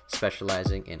artist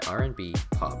specializing in R&B,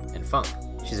 pop, and funk.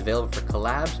 She's available for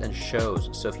collabs and shows,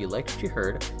 so if you liked what you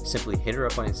heard, simply hit her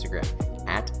up on Instagram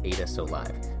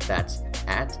 @AdaSoLive. That's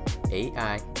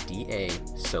 @AIDA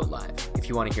If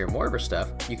you want to hear more of her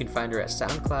stuff, you can find her at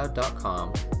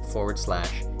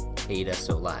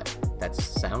soundcloud.com/AdaSoLive. That's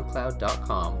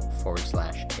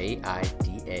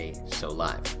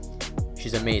soundcloud.com/AIDA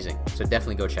She's amazing, so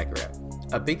definitely go check her out.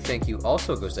 A big thank you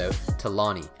also goes out to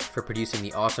Lonnie for producing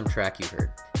the awesome track you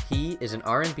heard. He is an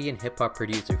R&B and hip-hop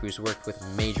producer who's worked with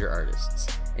major artists,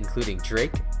 including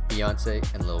Drake, Beyonce,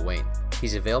 and Lil Wayne.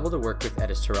 He's available to work with at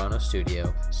his Toronto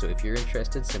studio, so if you're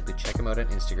interested, simply check him out on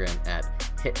Instagram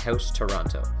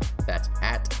 @HitHouseToronto. That's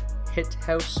Hit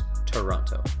House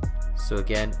Toronto. So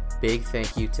again, big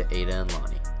thank you to Ada and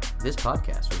Lonnie. This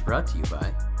podcast was brought to you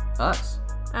by us.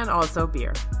 And also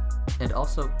beer. And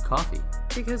also coffee.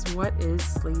 Because what is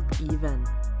sleep even?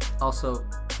 Also,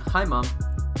 hi Mom.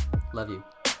 Love you.